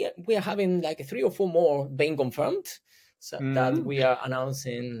 but we are having 3 or 4 more being confirmed, so that we are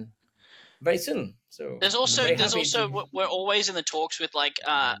announcing very soon. So there's also we're always in the talks with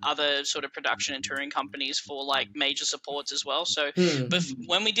other sort of production and touring companies for major supports as well. So but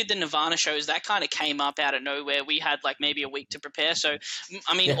when we did the Nirvana shows, that kind of came up out of nowhere. We had maybe a week to prepare. So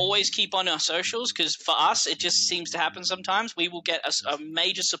I mean, always keep on our socials, because for us it just seems to happen sometimes. We will get a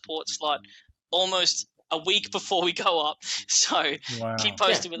major support slot almost a week before we go up, so keep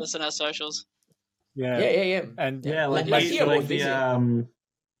posting with us on our socials. And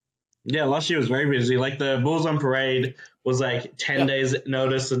last year was very busy. The Bulls on Parade was 10 days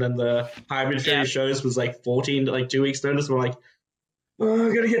notice, and then the Hybrid Theory shows was 14 2 weeks notice. We're like, oh,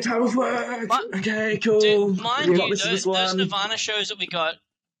 I gotta get time off work. Okay, cool. Dude, mind you, those Nirvana shows that we got.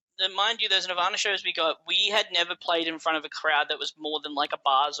 Mind you, those Nirvana shows we had never played in front of a crowd that was more than a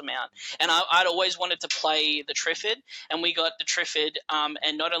bar's amount. And I'd always wanted to play the Triffid, and we got the Triffid,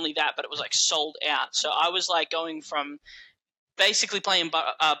 and not only that, but it was sold out. So I was going from basically playing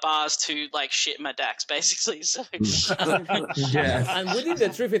bars to shit my dacks, basically. So and we did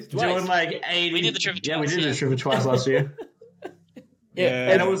the Triffid twice. We did the Triffid twice. Yeah, we did the Triffid twice last year.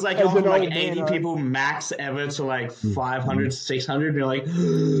 Yeah, and it was going 80 people max ever to 500, 600. And you're like,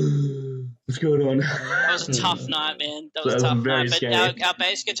 what's going on? That was a tough night, man. That was a tough night. But our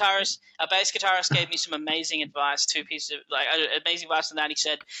bass guitarist gave me some amazing advice. 2 pieces of amazing advice on that. He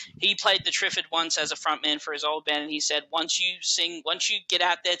said he played the Triffid once as a frontman for his old band, and he said once you get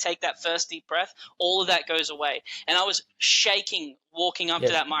out there, take that first deep breath, all of that goes away. And I was shaking walking up to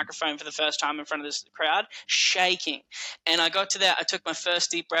that microphone for the first time in front of this crowd, shaking. And I got to that, I took my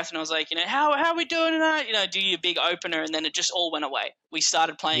first deep breath and I was like, how are we doing tonight? Do your big opener, and then it just all went away. We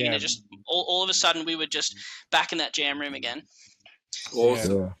started playing and it just all of a sudden we were just back in that jam room again.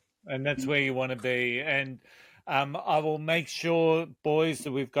 Awesome. Yeah. And that's where you want to be. And I will make sure, boys,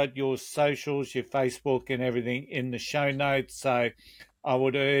 that we've got your socials, your Facebook and everything in the show notes. So I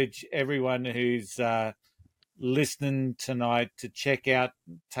would urge everyone who's listening tonight to check out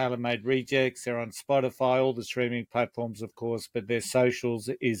Tailor-Made Rejects. They're on Spotify, all the streaming platforms, of course, but their socials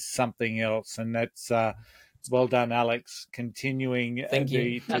is something else. And that's well done, Alex, continuing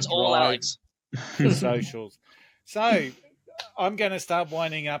That's all, Alex. The socials. So I'm going to start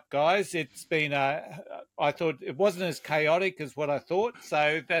winding up, guys. It's been I thought it wasn't as chaotic as what I thought,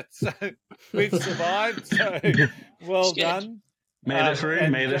 so that's we've survived. So well done. Made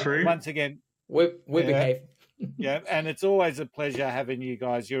it through. Once again, we behave. Yeah, and it's always a pleasure having you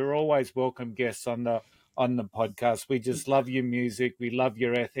guys. You're always welcome guests on the podcast. We just love your music. We love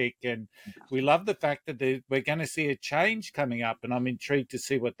your ethic, and we love the fact that we're going to see a change coming up, and I'm intrigued to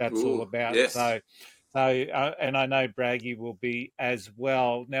see what that's all about. Yes. So, and I know Braggy will be as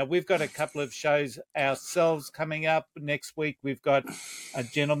well. Now, we've got a couple of shows ourselves coming up. Next week, we've got a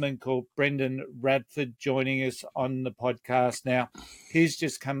gentleman called Brendan Radford joining us on the podcast. Now, he's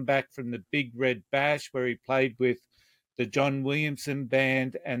just come back from the Big Red Bash where he played with the John Williamson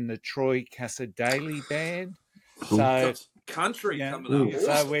Band and the Troy Casadei Band. So, country coming up.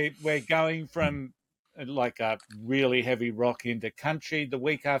 So we're going from like a really heavy rock into country. The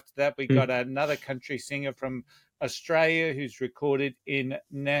week after that, we got another country singer from Australia who's recorded in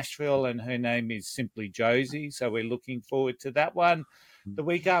Nashville, and her name is Simply Josie. So we're looking forward to that one. The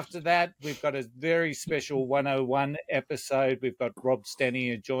week after that, we've got a very special 101 episode. We've got Rob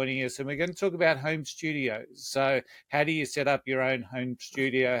Stanier joining us, and we're going to talk about home studios. So how do you set up your own home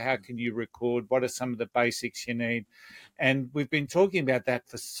studio? How can you record? What are some of the basics you need? And we've been talking about that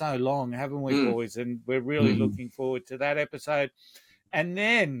for so long, haven't we, boys? And we're really looking forward to that episode. And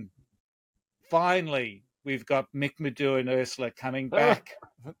then finally, we've got Mick Madu and Ursula coming back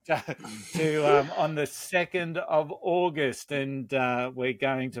to on the 2nd of August. And we're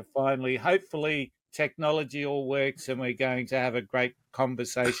going to finally, hopefully, technology all works, and we're going to have a great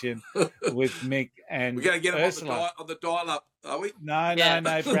conversation with Mick and we're going to get Ursula. Him on the dial-up, are we? No,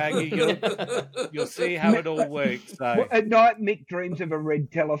 Braggy. You'll see how it all works. So. At night, Mick dreams of a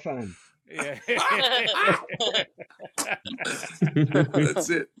red telephone. Yeah. That's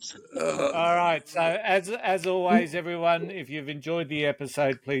it. All right. So as always, everyone, if you've enjoyed the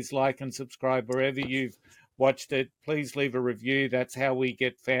episode, please like and subscribe wherever you've watched it. Please leave a review. That's how we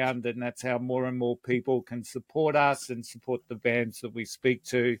get found, and that's how more and more people can support us and support the bands that we speak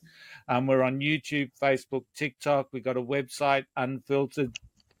to. We're on YouTube, Facebook, TikTok. We've got a website, unfiltered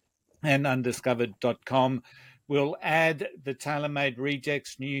and undiscovered.com. We'll add the Tailor-Made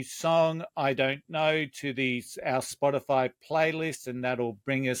Rejects new song, I Don't Know, to our Spotify playlist, and that'll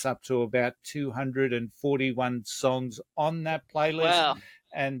bring us up to about 241 songs on that playlist. Wow.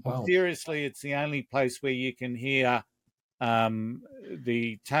 And seriously, it's the only place where you can hear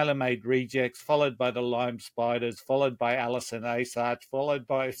the Tailor-Made Rejects, followed by the Lime Spiders, followed by Alison Asarch, followed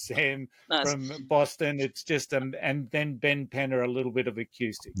by Sam from Boston. It's just, and then Ben Penner, a little bit of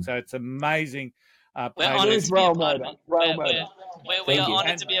acoustic. So it's amazing. We're honoured to be a part of it. We are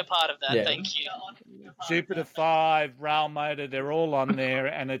honoured to be a part of that. Yeah. Thank you. Jupiter 5, Rail Motor, they're all on there,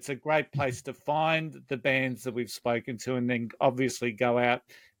 and it's a great place to find the bands that we've spoken to, and then obviously go out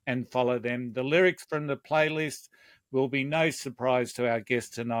and follow them. The lyrics from the playlist will be no surprise to our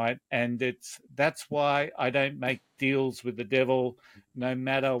guest tonight, and that's why I don't make deals with the devil, no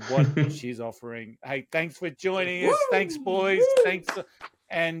matter what she's offering. Hey, thanks for joining us. Thanks, boys. Thanks.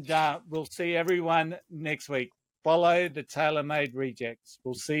 And we'll see everyone next week. Follow the Tailor-Made Rejects.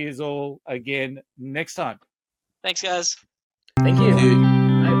 We'll see you all again next time. Thanks, guys. Thank you.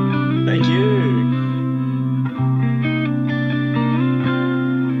 Thank you.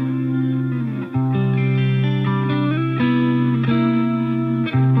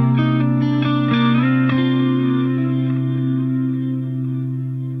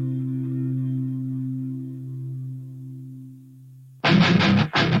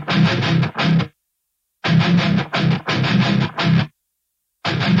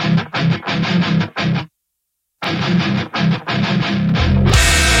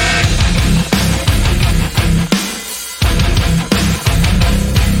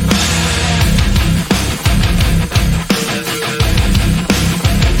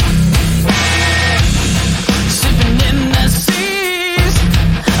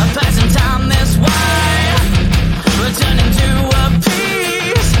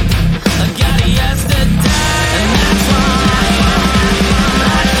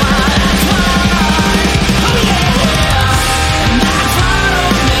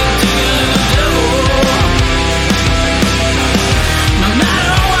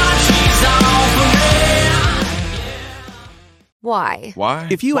 Why? Why?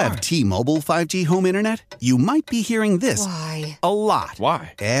 If you have T-Mobile 5G home internet, you might be hearing this Why? a lot.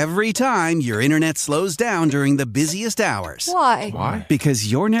 Why? Every time your internet slows down during the busiest hours. Why? Why?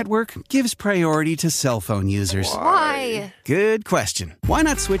 Because your network gives priority to cell phone users. Why? Good question. Why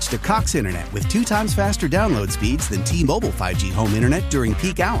not switch to Cox Internet with 2 times faster download speeds than T-Mobile 5G home internet during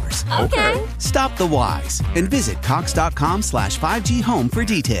peak hours? Okay. Stop the whys and visit cox.com/5G home for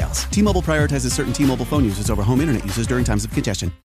details. T-Mobile prioritizes certain T-Mobile phone users over home internet users during times of congestion.